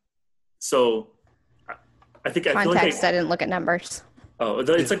 5. So I think context. I feel like I didn't look at numbers. Oh,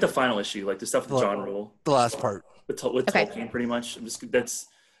 it's like the final issue, like the stuff with John Rule. The last part with Tolkien, pretty much. That's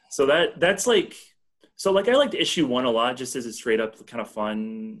like. So, like, I liked issue 1 a lot, just as a straight up kind of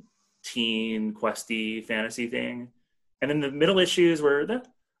fun, teen, questy, fantasy thing. And then the middle issues were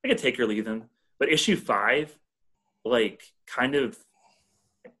I could take or leave them. But issue 5, like, kind of,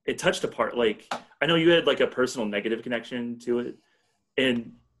 it touched apart. Like, I know you had like a personal negative connection to it,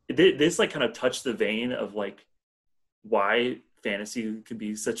 and this like kind of touched the vein of like why fantasy can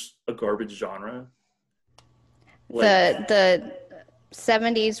be such a garbage genre. Like, the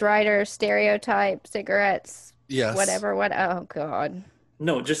 70s writer stereotype, cigarettes, yes, whatever. Oh god,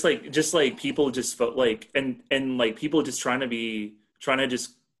 no, just like people just felt like and like people just trying to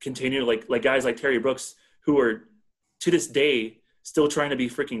just continue like guys like Terry Brooks who are to this day still trying to be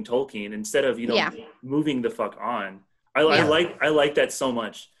freaking Tolkien instead of moving the fuck on. I like that so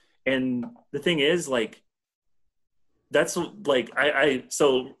much. And the thing is, like, that's like I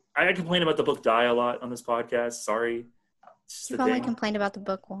complain about the book Die a lot on this podcast. Sorry. You've only complained about the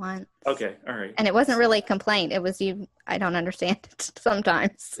book once. Okay, all right. And it wasn't really a complaint. It was you. I don't understand it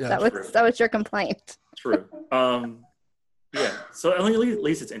sometimes. Yeah, that was your complaint. True. Yeah. So at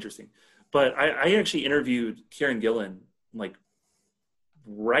least it's interesting. But I actually interviewed Kieran Gillen like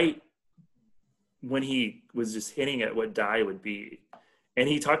right when he was just hinting at what Die would be, and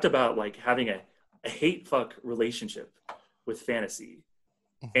he talked about like having a hate fuck relationship with fantasy,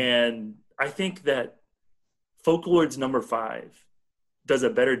 and I think that Folklords number 5 does a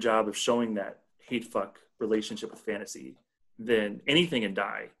better job of showing that hate fuck relationship with fantasy than anything in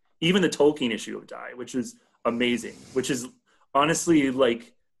Die. Even the Tolkien issue of Die, which is amazing, which is honestly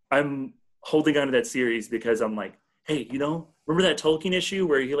like I'm holding on to that series because I'm like, hey, remember that Tolkien issue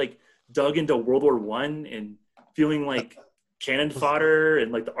where he like dug into World War I and feeling like cannon fodder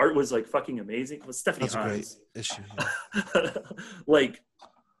and like the art was like fucking amazing. With Stephanie Hans. That's a great issue. Yeah. Like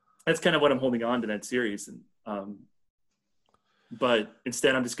that's kind of what I'm holding on to that series. And but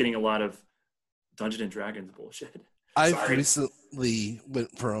instead I'm just getting a lot of Dungeons and Dragons bullshit. I've recently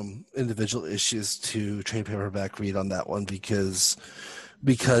went from individual issues to trade paperback read on that one because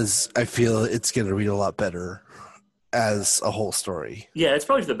I feel it's going to read a lot better as a whole story. Yeah, it's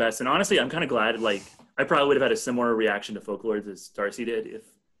probably the best. And honestly, I'm kind of glad, like, I probably would have had a similar reaction to Folklords as Darcy did if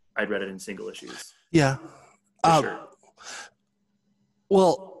I'd read it in single issues. Yeah. Sure.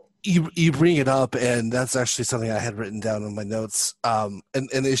 Well, you bring it up, and that's actually something I had written down in my notes. And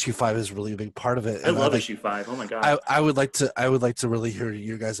issue 5 is really a big part of it. I love issue 5. Oh my god! I would like to really hear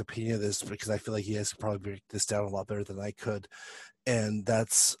your guys' opinion of this because I feel like you guys could probably break this down a lot better than I could. And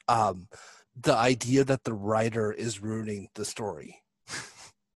that's the idea that the writer is ruining the story.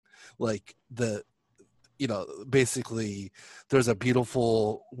 Like basically there's a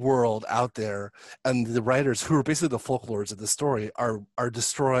beautiful world out there, and the writers who are basically the folklords of the story are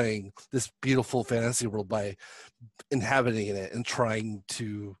destroying this beautiful fantasy world by inhabiting it and trying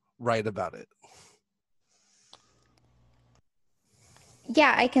to write about it.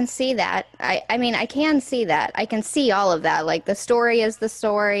 Yeah, I can see that. I mean, I can see that. I can see all of that. Like, the story is the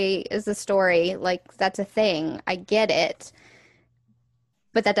story is the story. Like, that's a thing. I get it.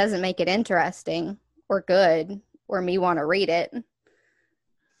 But that doesn't make it interesting or good or me want to read it.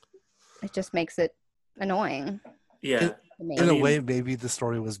 It just makes it annoying. Yeah. to me. In a way, maybe the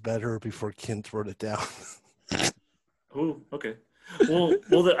story was better before Kent wrote it down. Oh, okay. Well,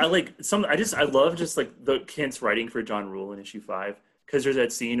 I love just like the Kent's writing for John Rule in issue 5, because there's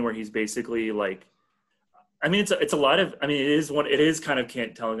that scene where he's basically like, I mean, it's a lot of, I mean, it is kind of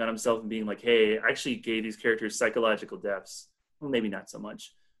Kent telling on himself and being like, hey, I actually gave these characters psychological depths. Well, maybe not so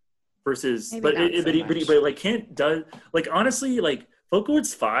much. Versus, Maybe not so much. but like Kent does, like honestly, like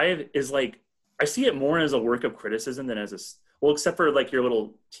Folkwood's 5 is like, I see it more as a work of criticism than as well, except for like your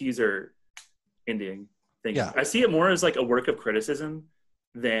little teaser ending thing. Yeah. I see it more as like a work of criticism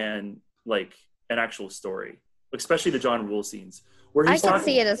than like an actual story, especially the John Rule scenes. Where I he's could talking,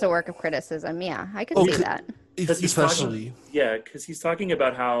 see it as a work of criticism. Yeah, I could Oh, see could- that. because he's Especially, because he's talking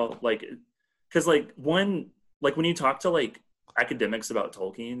about how like, because like when you talk to like academics about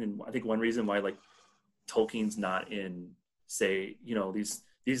Tolkien, and I think one reason why like Tolkien's not in, say, you know, these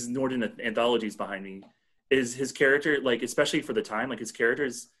Northern anthologies behind me, is his character, like especially for the time, like his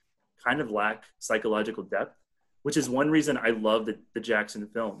characters kind of lack psychological depth, which is one reason I love the Jackson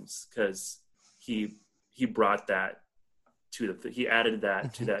films, because he brought that to he added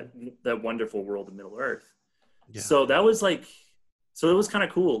that to that wonderful world of Middle Earth. Yeah. So that was like, so it was kind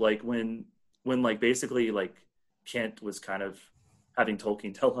of cool, like when like basically like Kent was kind of having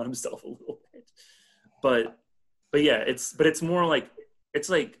Tolkien tell on himself a little bit, but yeah, it's more like, it's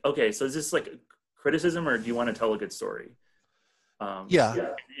like, okay, so is this like criticism, or do you want to tell a good story? Yeah.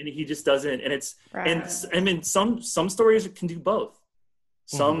 And he just doesn't, and it's Right. and I mean some stories can do both.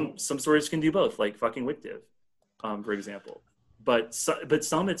 Some stories can do both, like fucking Wictive, for example. But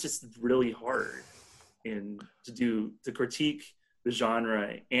some it's just really hard to critique the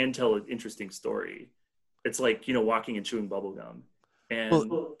genre and tell an interesting story. It's like, you know, walking and chewing bubblegum.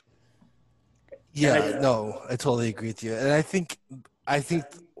 And yeah, no, I totally agree with you. And I think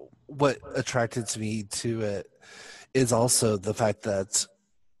what attracted me to it is also the fact that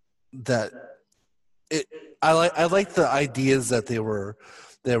I like the ideas that they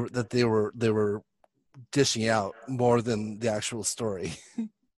were dishing out more than the actual story.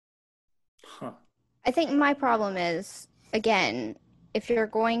 huh. I think my problem is, again, if you're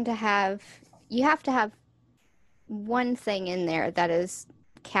going to have, you have to have one thing in there that is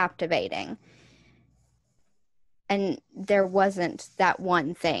captivating. And there wasn't that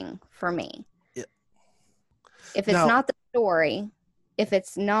one thing for me. Yeah. If it's not the story, if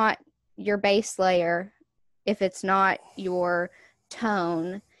it's not your base layer, if it's not your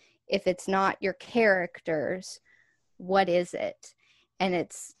tone, if it's not your characters, what is it? And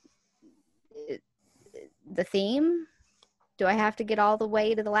it's the theme. Do I have to get all the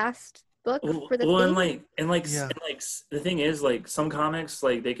way to the last book for the theme? And the thing is, like, some comics,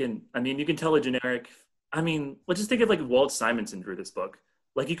 like, they can, I mean, you can tell a generic, I mean, let's just think of like Walt Simonson drew this book.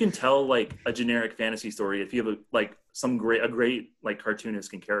 Like, you can tell like a generic fantasy story if you have a great like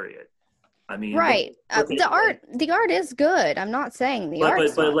cartoonist can carry it. I mean, right. The art is good. I'm not saying the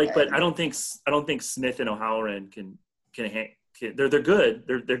art's not good. But I don't think Smith and O'Halloran can they're good.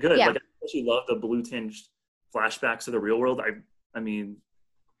 They're good. Yeah. Like, I actually love the blue tinged flashbacks of the real world. I mean,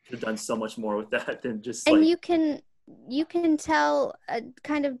 could have done so much more with that than just. And like, you can tell a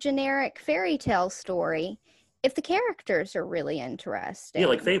kind of generic fairy tale story if the characters are really interesting. Yeah,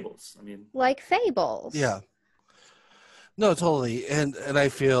 like Fables. I mean, like Fables. Yeah. No, totally, and I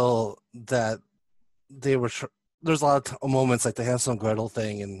feel that they were. There's a lot of moments like the Hansel and Gretel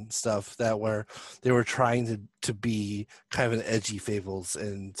thing and stuff that where they were trying to be kind of an edgy Fables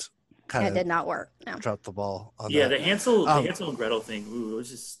and kind of did not work. No. Dropped the ball on yeah, that. the Hansel and Gretel thing. Ooh, it was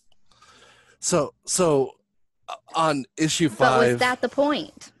just. So on issue 5. But was that the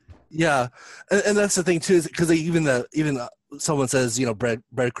point? Yeah, and that's the thing too, is because even someone says, you know,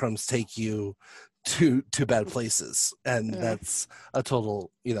 breadcrumbs take you to bad places, and that's a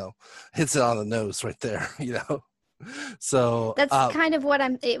total, you know, hits it on the nose right there, you know. So that's kind of what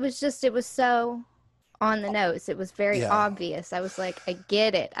it was so on the nose. It was very obvious. I was like, I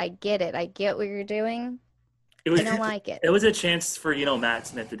get it. I get what you're doing. I don't like it. It was a chance for, you know, Matt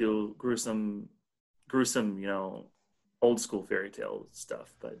Smith to do gruesome, you know, old school fairy tale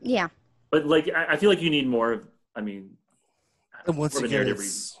stuff, but like I feel like you need more of, I mean, and once again,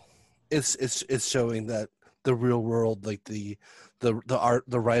 it's showing that the real world, like the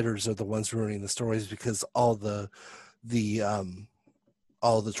writers are the ones ruining the stories, because all the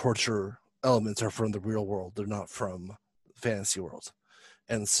torture elements are from the real world. They're not from fantasy world.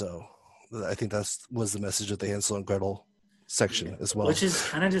 And so I think that was the message of the Hansel and Gretel section as well. Which is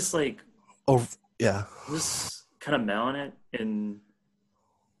kind of just like, just kind of mailing it. And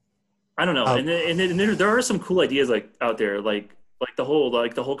I don't know. And there are some cool ideas like out there, like the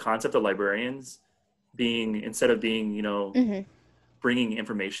whole concept of librarians being, instead of being, bringing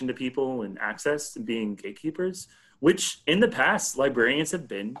information to people and access and being gatekeepers, which in the past librarians have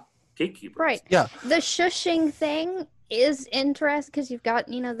been gatekeepers. Right. Yeah. The shushing thing is interesting because you've got,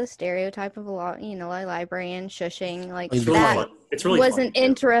 the stereotype of a librarian shushing, like It's really that fun. It's really was fun, an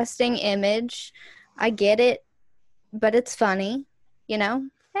interesting image. I get it, but it's funny,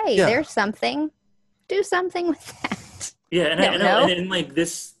 Hey, there's something. Do something with that. Yeah, and like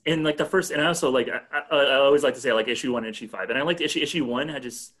this, in like the first, and I also like I always like to say like issue 1 and issue 5, and I liked issue 1 had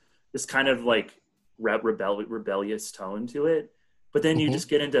just this kind of like rebellious tone to it, but then you just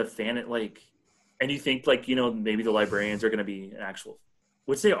get into and you think like maybe the librarians are going to be an actual,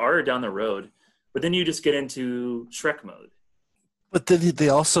 which they are down the road, but then you just get into Shrek mode. But then they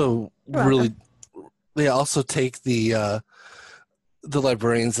also take the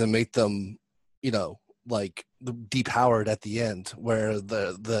librarians and make them, like depowered at the end, where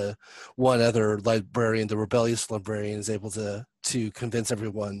the one other librarian, the rebellious librarian, is able to convince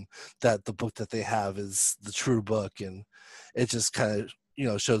everyone that the book that they have is the true book, and it just kind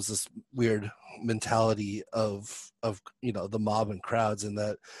of shows this weird mentality of the mob and crowds, and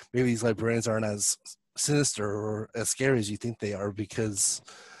that maybe these librarians aren't as sinister or as scary as you think they are, because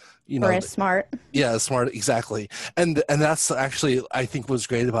or as smart. Yeah, smart, exactly. And that's actually, I think, what's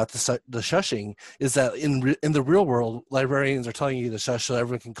great about the shushing is that in the real world, librarians are telling you to shush so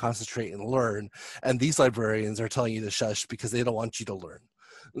everyone can concentrate and learn, and these librarians are telling you to shush because they don't want you to learn.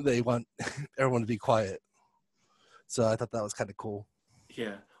 They want everyone to be quiet. So I thought that was kind of cool.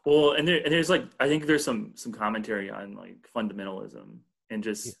 Yeah. Well, and there's like, I think there's some commentary on like fundamentalism and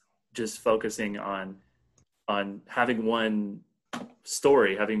just focusing on having one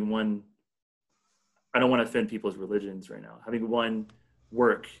story, having one, I don't want to offend people's religions right now, having one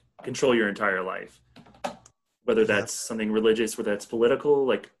work control your entire life, whether that's something religious, whether that's political,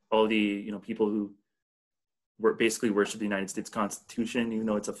 like all the people who basically worship the United States Constitution, even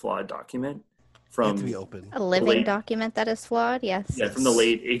though it's a flawed document from to be open. A living document that is flawed. Yes. Yeah, from the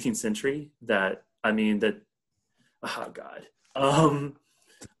late 18th century. Oh God.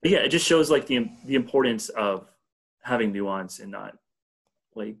 Yeah, it just shows like the importance of having nuance and not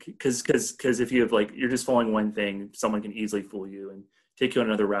like, because if you have like, you're just following one thing, someone can easily fool you and take you on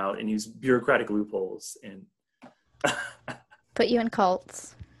another route and use bureaucratic loopholes and put you in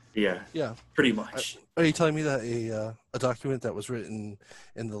cults. Yeah, pretty much. Are you telling me that a document that was written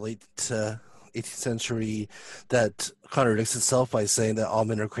in the late 18th century that contradicts itself by saying that all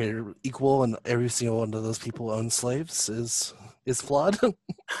men are created equal and every single one of those people own slaves is flawed?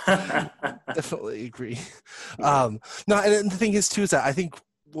 Definitely agree. No, and the thing is too is that I think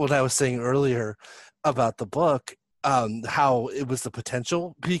what I was saying earlier about the book, how it was the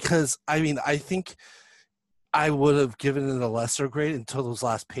potential, because I mean I think I would have given it a lesser grade until those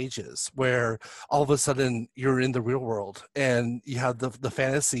last pages, where all of a sudden you're in the real world and you have the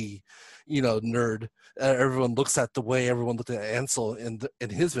fantasy, nerd. Everyone looks at the way everyone looked at Ansel in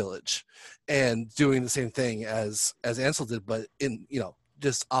his village, and doing the same thing as Ansel did, but in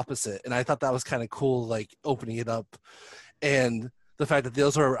just opposite. And I thought that was kind of cool, like opening it up, and the fact that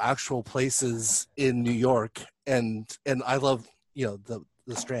those are actual places in New York, and I love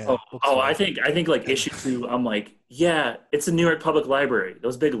the Strand. I think like issue 2, I'm like, yeah, it's the New York Public Library.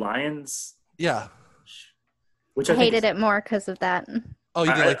 Those big lions. Yeah. Which I hated it more because of that. Oh,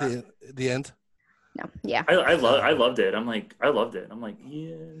 you did like the end? No, yeah. I loved it. I loved it. I'm like,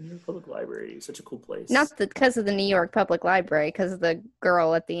 yeah, New York Public Library, such a cool place. Not because of the New York Public Library, because of the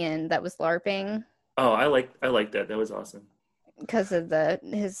girl at the end that was LARPing. Oh, I like that. That was awesome. Because of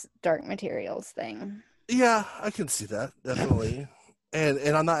his Dark Materials thing. Yeah, I can see that, definitely. And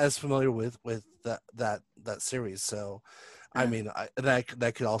I'm not as familiar with that series, so I mean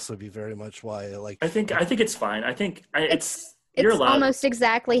that could also be very much why I think it's fine. I think it's almost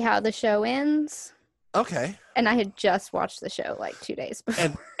exactly how the show ends. Okay. And I had just watched the show like 2 days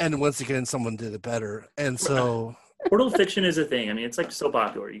before. And once again, someone did it better, and so portal fiction is a thing. I mean, it's like so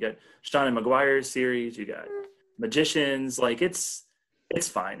popular. You got Sean McGuire's series, you got Magicians. Like it's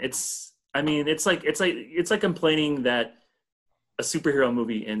fine. It's like complaining that a superhero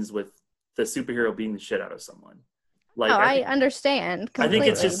movie ends with the superhero beating the shit out of someone. Like, I understand completely.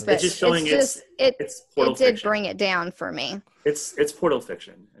 I think it's just showing it's portal fiction. It did fiction. bring it down for me. It's portal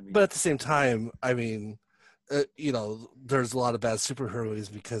fiction. I mean, but at the same time, I mean, there's a lot of bad superhero movies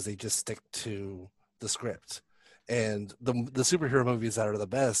because they just stick to the script, and the superhero movies that are the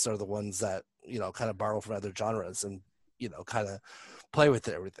best are the ones that kind of borrow from other genres and kind of play with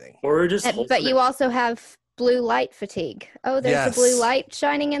everything. Or just but you also have blue light fatigue. Oh, there's the blue Yes. light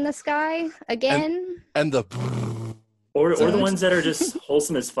shining in the sky again. And the Or the sound. ones that are just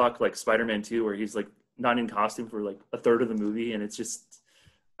wholesome as fuck, like Spider-Man 2, where he's like not in costume for like a third of the movie, and it's just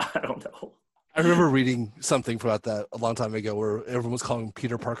I don't know. I remember reading something about that a long time ago where everyone was calling him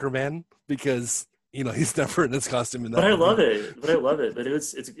Peter Parker Man because he's never in his costume in that. But I movie. love it. But it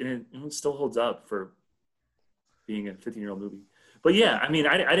still holds up for being a 15-year-old movie. But yeah, I mean,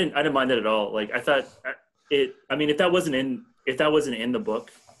 I didn't mind that at all. Like I thought it. I mean, if that wasn't in the book,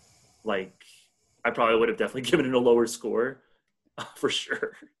 like I probably would have definitely given it a lower score, for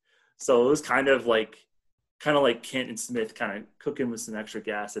sure. So it was kind of like Kent and Smith kind of cooking with some extra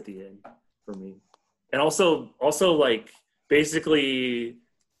gas at the end for me. And also like basically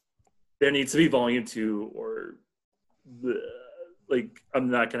there needs to be volume 2 or like I'm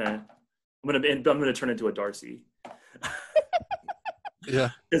gonna turn into a Darcy. Yeah.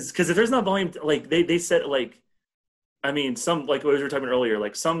 Because if there's not volume, like they said, like, I mean, some, like what we were talking about earlier,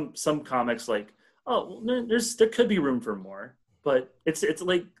 like some comics, like, oh, well, there could be room for more, but it's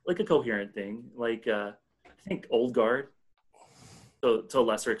like a coherent thing. Like I think Old Guard, to a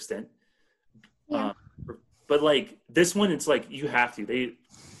lesser extent. Yeah. But like this one, it's like you have to.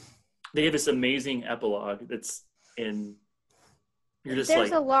 They have this amazing epilogue that's in. You're just There's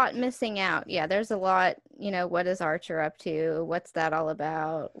like, a lot missing out. Yeah, there's a lot. What is Archer up to? What's that all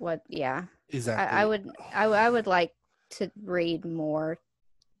about? What? Yeah, Exactly. I would like to read more.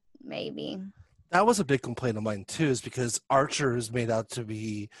 Maybe. That was a big complaint of mine too, is because Archer is made out to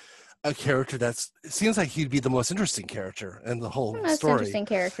be a character it seems like he'd be the most interesting character in the whole The most story. interesting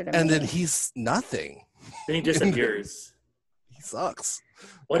character to And me. then he's nothing. then he disappears. He sucks.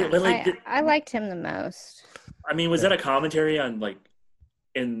 What? Yeah, But like, I liked him the most. I mean, was that a commentary on like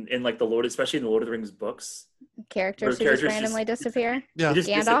in like the Lord, especially in the Lord of the Rings books? Characters who characters just randomly disappear. Yeah. They just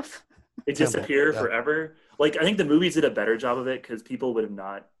Gandalf. they disappear Yeah. forever. Like I think the movies did a better job of it because people would have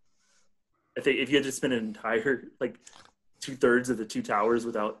not. If you had to spend an entire like 2/3 of the Two Towers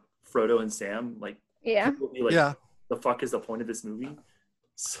without Frodo and Sam, like Yeah. people would be like, Yeah. the fuck is the point of this movie?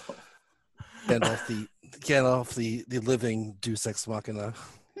 So Gandalf the living Deus Ex Machina,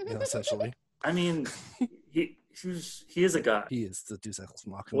 essentially. I mean, he is a god. He is the Deus Ex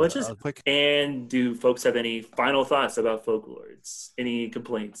Machina. Well, just quick. And do folks have any final thoughts about Folklords? Any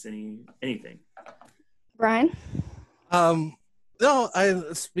complaints? Anything? Brian. No,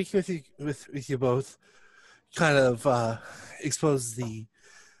 I speaking with you both, kind of expose the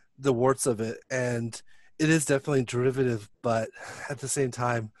warts of it, and it is definitely derivative, but at the same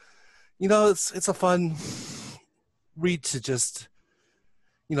time, it's a fun read to just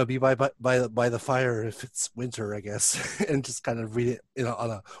be by the fire if it's winter, I guess, and just kind of read it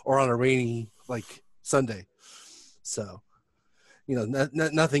on a rainy like Sunday. So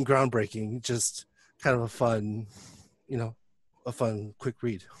nothing groundbreaking, just kind of a fun quick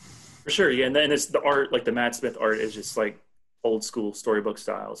read. For sure, yeah. And then it's the art, like the Matt Smith art is just like old school storybook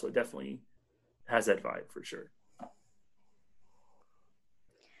style, so it definitely has that vibe for sure.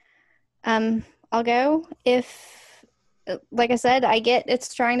 I'll go. If, like I said, I get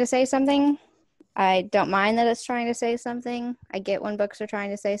it's trying to say something. I don't mind that it's trying to say something. I get when books are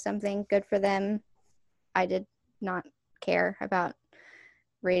trying to say something. Good for them. I did not care about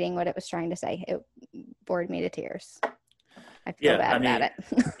reading what it was trying to say. It bored me to tears. I feel bad about it.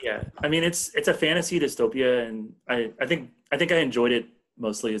 Yeah, I mean it's a fantasy dystopia, and I think I enjoyed it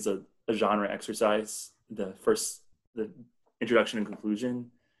mostly as a genre exercise. The introduction and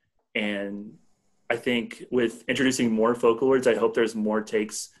conclusion, and I think with introducing more Folklords, I hope there's more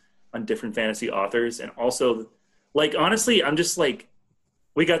takes on different fantasy authors, and also, like honestly, I'm just like,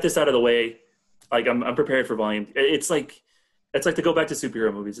 we got this out of the way. Like I'm prepared for volume. It's like to go back to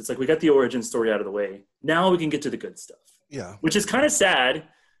superhero movies. It's like we got the origin story out of the way. Now we can get to the good stuff. Yeah, which is kind of sad,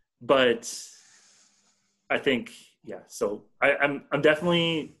 but I think So I'm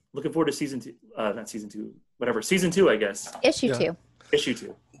definitely looking forward to season 2. Not season 2, whatever. Season 2, I guess. Issue 2. Issue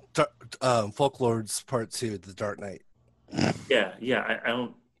 2. Folklords Part 2, The Dark Knight. Yeah. I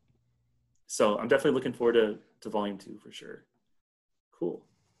don't. So I'm definitely looking forward to volume 2 for sure. Cool.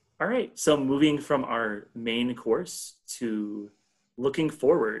 All right. So moving from our main course to looking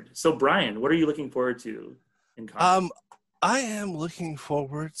forward. So Brian, what are you looking forward to in comics? I am looking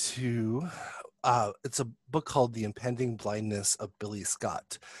forward to it's a book called The Impending Blindness of Billy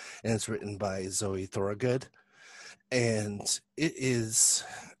Scott, and it's written by Zoe Thorogood, and it is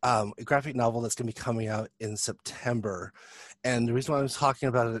a graphic novel that's going to be coming out in September. And the reason why I'm talking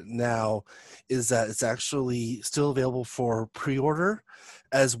about it now is that it's actually still available for pre-order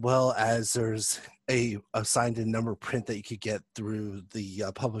as well as there's a signed in number print that you could get through the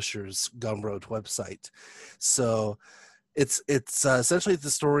publisher's Gumroad website. So it's essentially the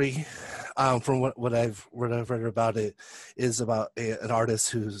story, from what I've read about it, is about an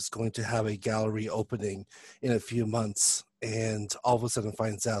artist who's going to have a gallery opening in a few months, and all of a sudden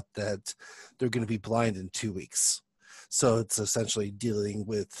finds out that they're going to be blind in 2 weeks. So it's essentially dealing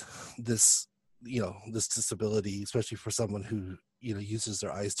with this, this disability, especially for someone who, uses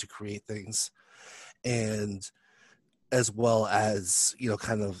their eyes to create things, and as well as,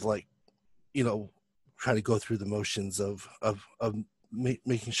 kind of like, try to go through the motions of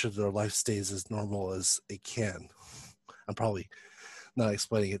making sure their life stays as normal as it can. I'm probably not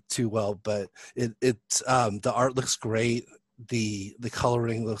explaining it too well, but the art looks great. The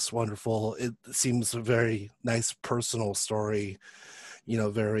coloring looks wonderful. It seems a very nice personal story,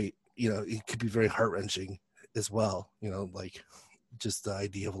 very, it could be very heart-wrenching as well, like just the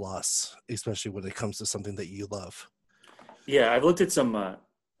idea of loss, especially when it comes to something that you love. Yeah, I've looked at some,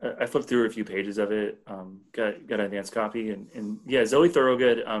 I flipped through a few pages of it, got an advanced copy, and yeah, Zoe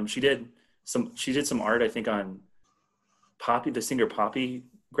Thorogood, she did some art, I think, on Poppy, the singer Poppy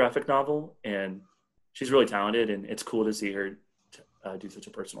graphic novel, and she's really talented, and it's cool to see her do such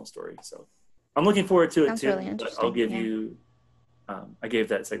a personal story. So I'm looking forward to it too. Really interesting. I'll give you, I gave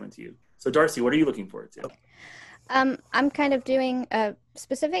that segment to you. So Darcy, what are you looking forward to? I'm kind of doing a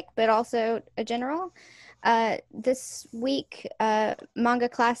specific, but also a general. This week, Manga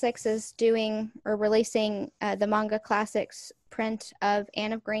Classics is doing or releasing the Manga Classics print of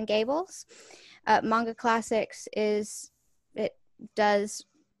Anne of Green Gables. Manga Classics does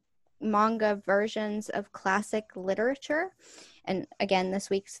manga versions of classic literature. And again, this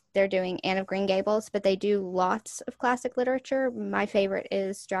week they're doing Anne of Green Gables, but they do lots of classic literature. My favorite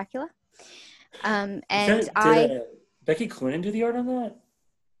is Dracula. And did Becky Cloonan do the art on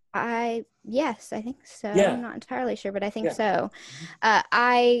that? Yes, I think so. Yeah. I'm not entirely sure, but I think so.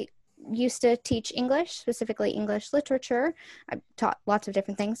 I used to teach English, specifically English literature. I taught lots of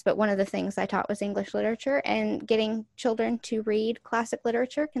different things, but one of the things I taught was English literature, and getting children to read classic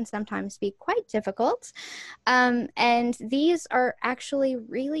literature can sometimes be quite difficult. And these are actually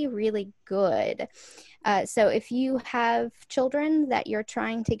really, really good. So if you have children that you're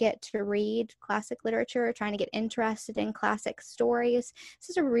trying to get to read classic literature, trying to get interested in classic stories,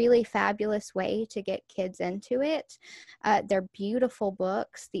 this is a really fabulous way to get kids into it. They're beautiful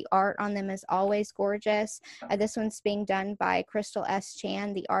books. The art on them is always gorgeous. This one's being done by Crystal S.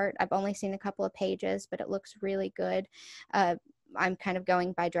 Chan. The art, I've only seen a couple of pages, but it looks really good. I'm kind of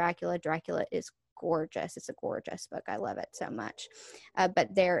going by Dracula. Dracula is gorgeous. It's a gorgeous book. I love it so much.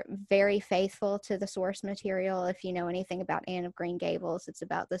 But they're very faithful to the source material. If you know anything about Anne of Green Gables, it's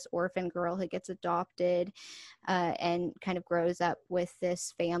about this orphan girl who gets adopted and kind of grows up with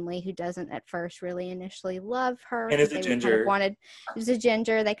this family who doesn't at first really initially love her. And it's a ginger. It was a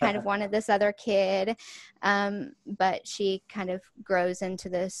ginger. They kind of wanted this other kid. But she kind of grows into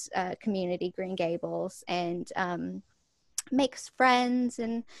this community, Green Gables, and makes friends,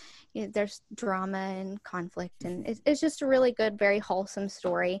 and there's drama and conflict, and it's just a really good, very wholesome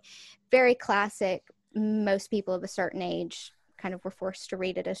story, very classic. Most people of a certain age kind of were forced to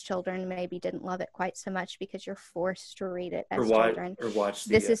read it as children, maybe didn't love it quite so much because you're forced to read it as children. Or watch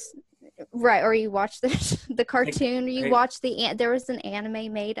this is right, or you watch the cartoon, or you watch there was an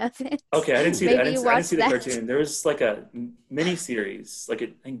anime made of it. Okay, I didn't see that. I didn't see the cartoon. There was like a mini series, like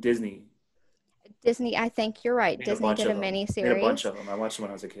I think Disney, I think you're right. Disney did a mini series. A bunch of them. I watched them when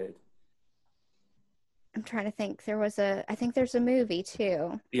I was a kid. I'm trying to think. I think there's a movie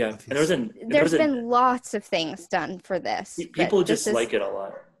too. Yeah, and there's been lots of things done for this. People just like it a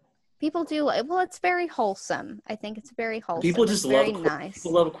lot. People do. Well, it's very wholesome. I think it's very wholesome. People just love very nice.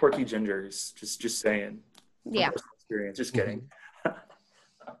 People love quirky gingers. Just saying. Yeah. Experience. Just kidding.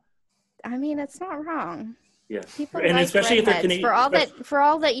 I mean, it's not wrong. Yeah, people and like especially if they're Canadian. For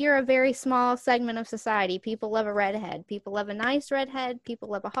all that you're a very small segment of society, people love a redhead. People love a nice redhead. People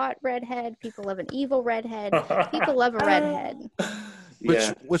love a hot redhead. People love an evil redhead. People love a redhead.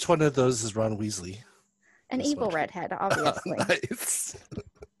 Which one of those is Ron Weasley? An evil redhead, obviously. Nice.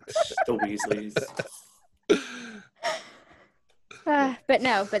 The Weasleys.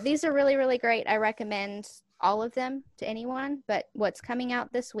 But these are really, really great. I recommend all of them to anyone. But what's coming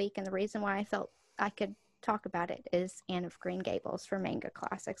out this week, and the reason why I felt I could talk about it, is Anne of Green Gables for Manga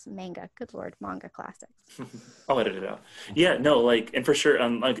Classics. Manga Classics. I'll edit it out. Yeah, no, and for sure,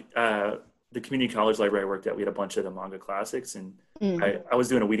 the community college library I worked at, we had a bunch of the Manga Classics, and I was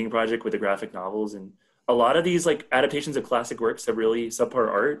doing a weeding project with the graphic novels, and a lot of these adaptations of classic works have really subpar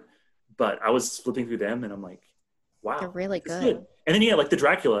art, but I was flipping through them, and I'm like, wow, They're really it's good. And then like the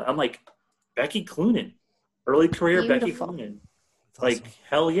Dracula, I'm like, Becky Cloonan, early career Beautiful. Becky Cloonan, That's like awesome.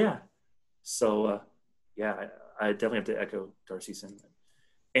 hell yeah. So yeah, I definitely have to echo Darcy's sentiment.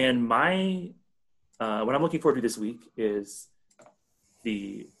 And my what I'm looking forward to this week is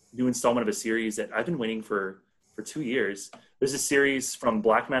the new installment of a series that I've been waiting for 2 years. There's a series from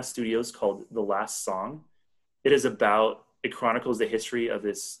Black Mass Studios called The Last Song. It chronicles the history of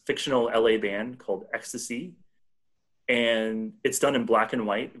this fictional LA band called Ecstasy. And it's done in black and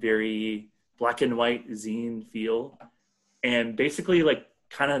white, very black and white zine feel. And basically like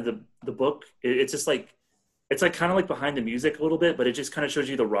kind of the book, it's just like, it's like kind of like behind the music a little bit, but it just kind of shows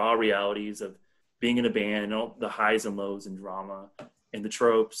you the raw realities of being in a band and all the highs and lows and drama and the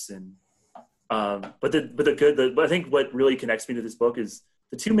tropes. And but I think what really connects me to this book is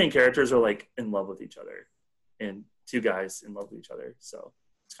the two main characters are like in love with each other, and two guys in love with each other. So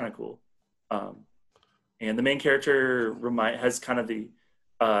it's kind of cool. And the main character has kind of the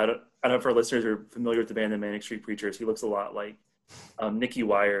I don't know if our listeners are familiar with the band the Manic Street Preachers. He looks a lot like Nicky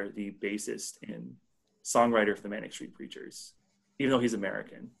Wire, the bassist and songwriter for the Manic Street Preachers, even though he's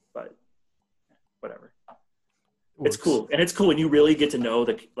American, but whatever. It's cool. And it's cool when you really get to know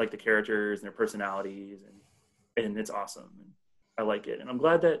the characters and their personalities, and it's awesome. And I like it. And I'm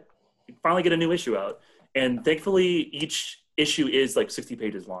glad that you finally get a new issue out. And thankfully each issue is like 60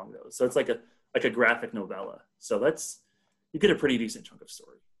 pages long though. So it's like a graphic novella. So you get a pretty decent chunk of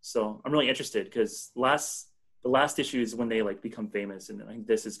story. So I'm really interested because the last issue is when they like become famous, and I think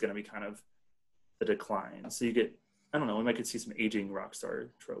this is going to be kind of the decline. So you get, I don't know, we might could see some aging rock star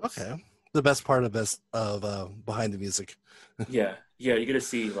tropes. Okay. The best part of behind the music. Yeah, you get to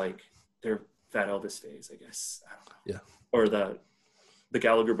see like their Fat Elvis phase, I guess. I don't know. Yeah. Or the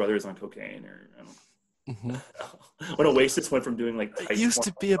Gallagher brothers on cocaine, or I don't know. Mm-hmm. When Oasis went from doing like it used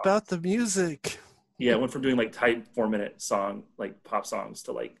to be about the music. Yeah, went from doing like tight 4-minute song like pop songs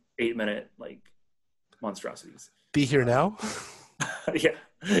to like 8-minute like monstrosities. Be Here Now. Yeah,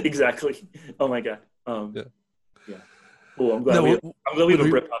 exactly. Oh my god. Yeah. Cool. I'm glad we have a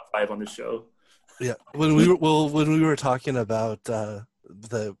Britpop 5 on this show. Yeah. When we were talking about the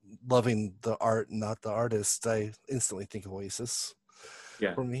loving the art, not the artist, I instantly think of Oasis.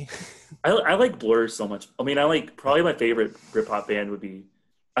 Yeah. For me. I like Blur so much. I mean, probably my favorite Britpop band would be,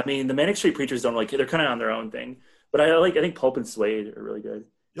 I mean, the Manic Street Preachers don't they're kind of on their own thing, but I think Pulp and Suede are really good.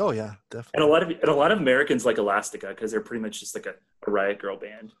 Oh yeah, definitely. And a lot of Americans like Elastica because they're pretty much just like a Riot Girl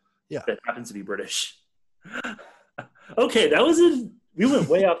band. Yeah. That happens to be British. Okay, we went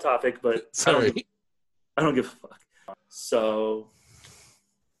way off topic, but sorry. I don't give a fuck. So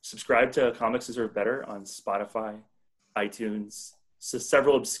subscribe to Comics Deserve Better on Spotify, iTunes, so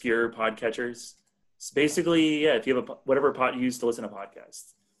several obscure podcatchers. So basically, yeah, if you have whatever pot you use to listen to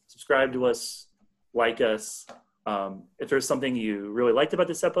podcasts, subscribe to us, like us. If there's something you really liked about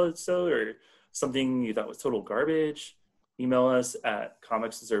this episode or something you thought was total garbage, email us at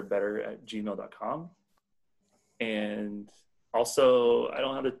comicsdeservebetter@gmail.com. And also, I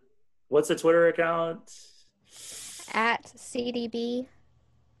don't have what's the Twitter account? At CDB.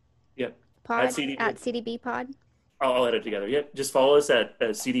 Yep. Pod. At CDB Pod. I'll edit it together. Yep. Just follow us at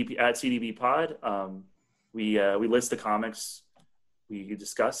CDB Pod. We list the comics we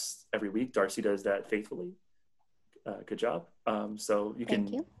discuss every week. Darcy does that faithfully. Good job. So you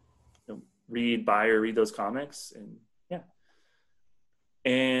can buy or read those comics, and yeah.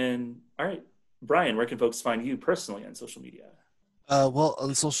 And all right, Brian, where can folks find you personally on social media? Well,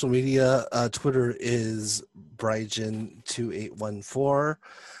 on social media, Twitter is Braijin2814,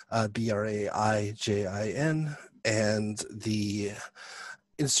 BRAIJIN, and the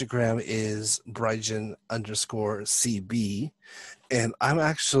Instagram is Braijin_CB. And I'm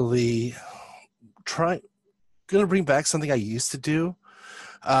actually going to bring back something I used to do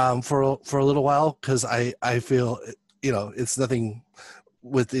for a little while, because I feel, it's nothing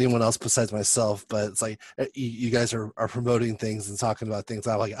with anyone else besides myself, but it's like you guys are promoting things and talking about things.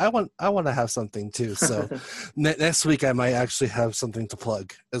 I'm like, I want to have something too. So next week I might actually have something to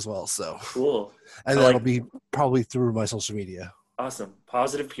plug as well. So cool. And that'll be probably through my social media. Awesome.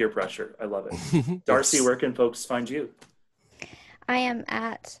 Positive peer pressure. I love it. Darcy, Yes. Where can folks find you? I am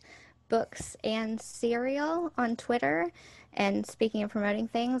at Books and Cereal on Twitter. And speaking of promoting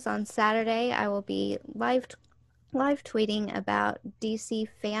things, on Saturday I will be live tweeting about DC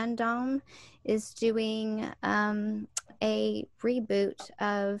Fandom is doing a reboot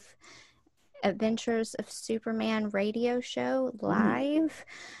of Adventures of Superman radio show live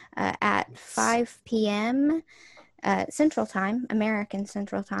at 5 p.m. Central Time, American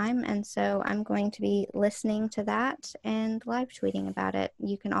Central Time. And so I'm going to be listening to that and live tweeting about it.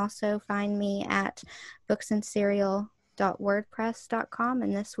 You can also find me at booksandcereal.wordpress.com.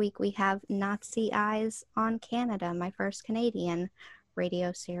 And this week we have Nazi Eyes on Canada, my first Canadian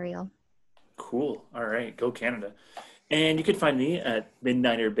radio serial. Cool. All right. Go Canada. And you can find me at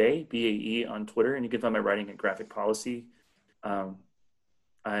Midnighter Bay, BAE, on Twitter. And you can find my writing at Graphic Policy.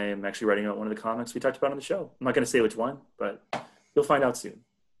 I am actually writing out one of the comics we talked about on the show. I'm not going to say which one, but you'll find out soon.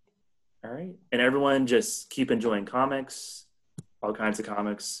 All right. And everyone just keep enjoying comics, all kinds of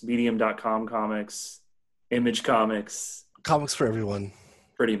comics, medium.com comics, Image Comics. Comics for everyone.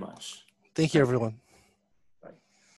 Pretty much. Thank you, everyone.